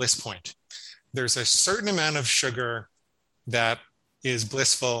concept of bliss point. There's a certain amount of sugar that is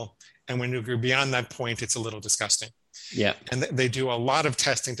blissful, and when you're beyond that point, it's a little disgusting. Yeah. And they do a lot of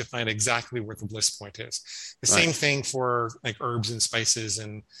testing to find exactly where the bliss point is. The same thing for like herbs and spices,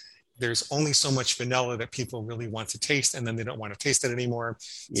 and there's only so much vanilla that people really want to taste, and then they don't want to taste it anymore.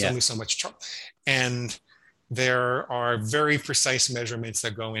 There's only so much and there are very precise measurements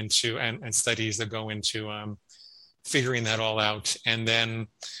that go into and studies that go into figuring that all out. And then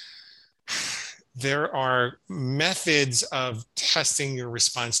there are methods of testing your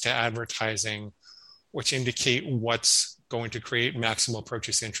response to advertising which indicate what's going to create maximal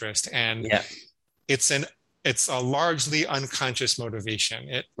purchase interest. And it's a largely unconscious motivation.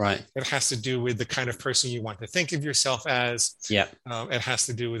 It has to do with the kind of person you want to think of yourself as. It has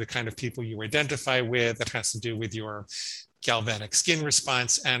to do with the kind of people you identify with. It has to do with your galvanic skin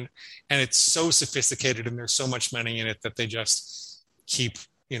response, and it's so sophisticated, and there's so much money in it that they just keep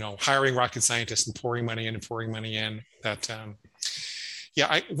hiring rocket scientists and pouring money in that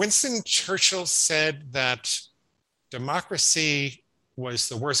Winston Churchill said that democracy was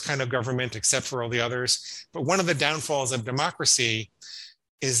the worst kind of government except for all the others, but one of the downfalls of democracy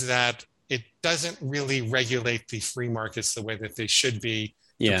is that it doesn't really regulate the free markets the way that they should be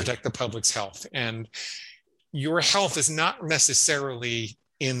to protect the public's health. And your health is not necessarily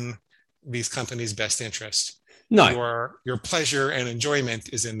in these companies' best interest. No, your pleasure and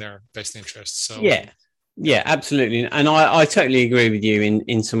enjoyment is in their best interest. So yeah, absolutely. And I totally agree with you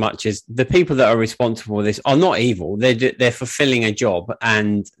in so much as the people that are responsible for this are not evil. They're fulfilling a job,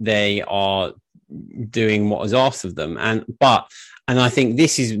 and they are doing what is asked of them. And I think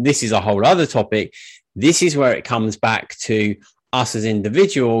this is a whole other topic. This is where it comes back to us as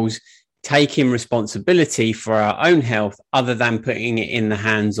individuals taking responsibility for our own health, other than putting it in the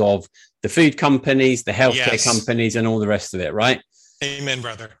hands of the food companies, the healthcare companies, and all the rest of it, right? Amen,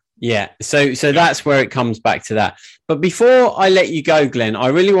 brother. Yeah. So that's where it comes back to that. But before I let you go, Glenn, I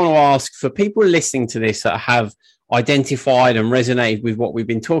really want to ask, for people listening to this that have identified and resonated with what we've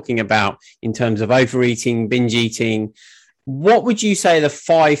been talking about in terms of overeating, binge eating, what would you say are the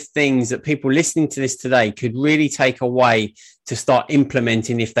 5 things that people listening to this today could really take away to start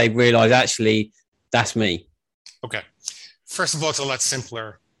implementing if they realize, actually, that's me? Okay. First of all, it's a lot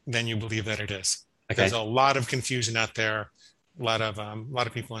simpler than you believe that it is. Okay. There's a lot of confusion out there. A lot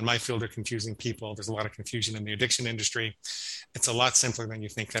of people in my field are confusing people. There's a lot of confusion in the addiction industry. It's a lot simpler than you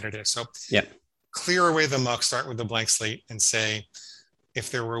think that it is. So clear away the muck, start with a blank slate, and say,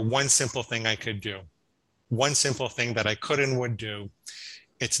 if there were one simple thing I could do, one simple thing that I could and would do,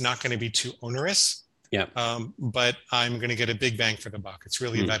 it's not going to be too onerous, but I'm going to get a big bang for the buck. It's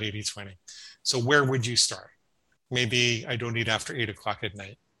really about 80-20. So where would you start? Maybe I don't eat after 8 o'clock at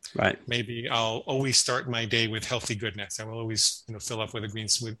night. Right. Maybe I'll always start my day with healthy goodness. I will always, fill up with a green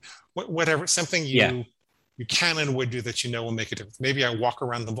smoothie, whatever, something you can and would do that will make a difference. Maybe I walk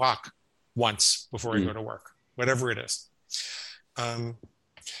around the block once before I go to work, whatever it is.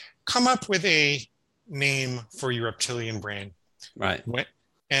 Come up with a name for your reptilian brain. Right.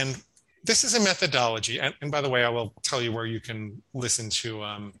 And this is a methodology. And by the way, I will tell you where you can listen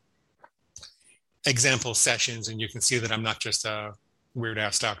to example sessions, and you can see that I'm not just a weird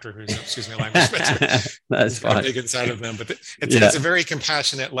ass doctor who's, excuse my language, but that's fine. Big inside of them. But it's a very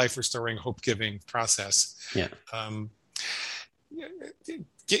compassionate, life restoring, hope giving process. Yeah.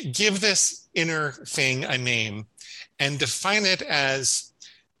 Give this inner thing a name and define it as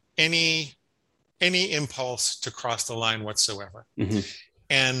any impulse to cross the line whatsoever. Mm-hmm.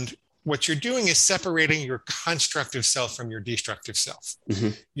 And what you're doing is separating your constructive self from your destructive self. Mm-hmm.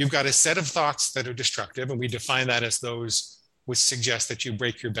 You've got a set of thoughts that are destructive, and we define that as those which suggest that you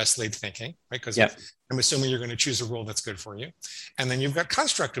break your best laid thinking, right? Because I'm assuming you're going to choose a rule that's good for you. And then you've got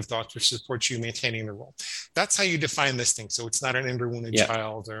constructive thoughts, which support you maintaining the rule. That's how you define this thing. So it's not an inner-wounded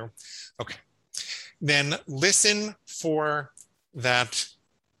child okay. Then listen for that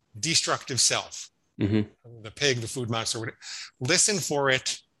destructive self, the pig, the food monster, whatever. Listen for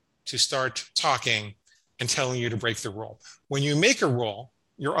it to start talking and telling you to break the rule. When you make a rule,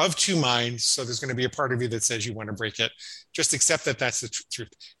 you're of two minds, so there's going to be a part of you that says you want to break it. Just accept that that's the truth.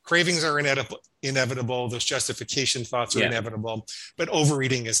 Cravings are inevitable. Those justification thoughts are inevitable, but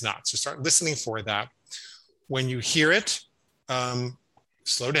overeating is not. So start listening for that. When you hear it,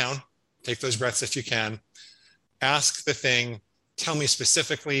 slow down, take those breaths if you can. Ask the thing, tell me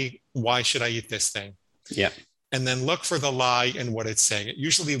specifically, why should I eat this thing? Yeah. And then look for the lie in what it's saying. It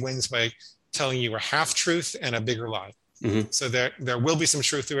usually wins by telling you a half truth and a bigger lie. Mm-hmm. So there will be some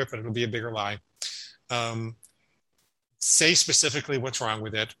truth to it, but it'll be a bigger lie. Say specifically what's wrong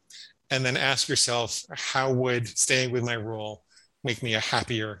with it, and then ask yourself, how would staying with my rule make me a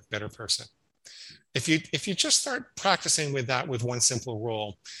happier, better person? If you just start practicing with that with one simple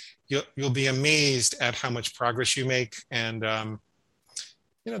rule, you'll be amazed at how much progress you make, and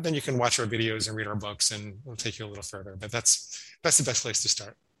then you can watch our videos and read our books, and it'll take you a little further. But that's the best place to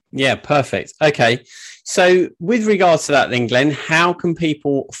start. Yeah, perfect. Okay. So with regards to that then, Glenn, how can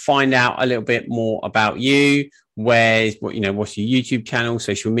people find out a little bit more about you? What's your YouTube channel,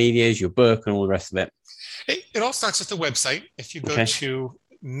 social medias, your book, and all the rest of it? It all starts at the website. If you go to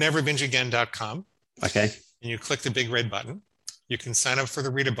neverbingeagain.com, and you click the big red button, you can sign up for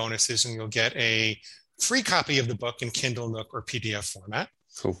the reader bonuses, and you'll get a free copy of the book in Kindle, Nook, or PDF format.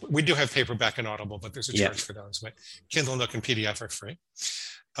 Cool. We do have paperback and Audible, but there's a charge for those. But Kindle, Nook, and PDF are free.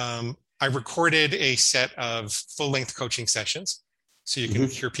 I recorded a set of full-length coaching sessions, so you can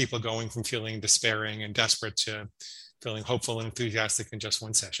hear people going from feeling despairing and desperate to feeling hopeful and enthusiastic in just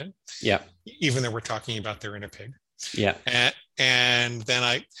one session. Yeah. Even though we're talking about their inner pig. Yeah. And then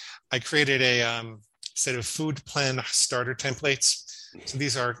I created a set of food plan starter templates. So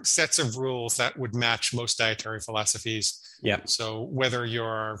these are sets of rules that would match most dietary philosophies. Yeah. So whether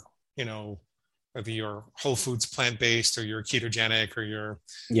you're whole foods plant-based, or you're ketogenic, or you're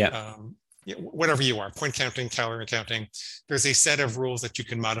whatever you are, point counting, calorie counting, there's a set of rules that you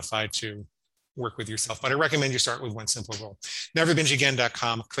can modify to work with yourself. But I recommend you start with one simple rule.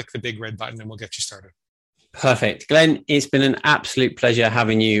 neverbingeagain.com, click the big red button, and we'll get you started. Perfect. Glenn, it's been an absolute pleasure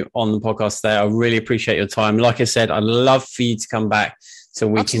having you on the podcast today. I really appreciate your time. Like I said, I'd love for you to come back so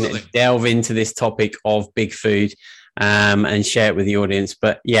we can delve into this topic of big food and share it with the audience.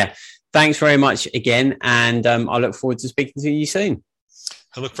 But yeah, thanks very much again. And I look forward to speaking to you soon.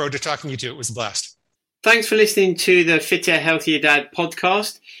 I look forward to talking to you too. It was a blast. Thanks for listening to the Fitter, Healthier Dad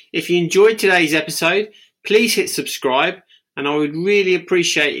podcast. If you enjoyed today's episode, please hit subscribe. And I would really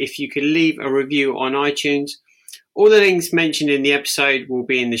appreciate if you could leave a review on iTunes. All the links mentioned in the episode will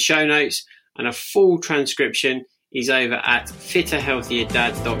be in the show notes, and a full transcription is over at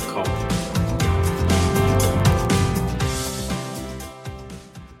fitterhealthierdad.com.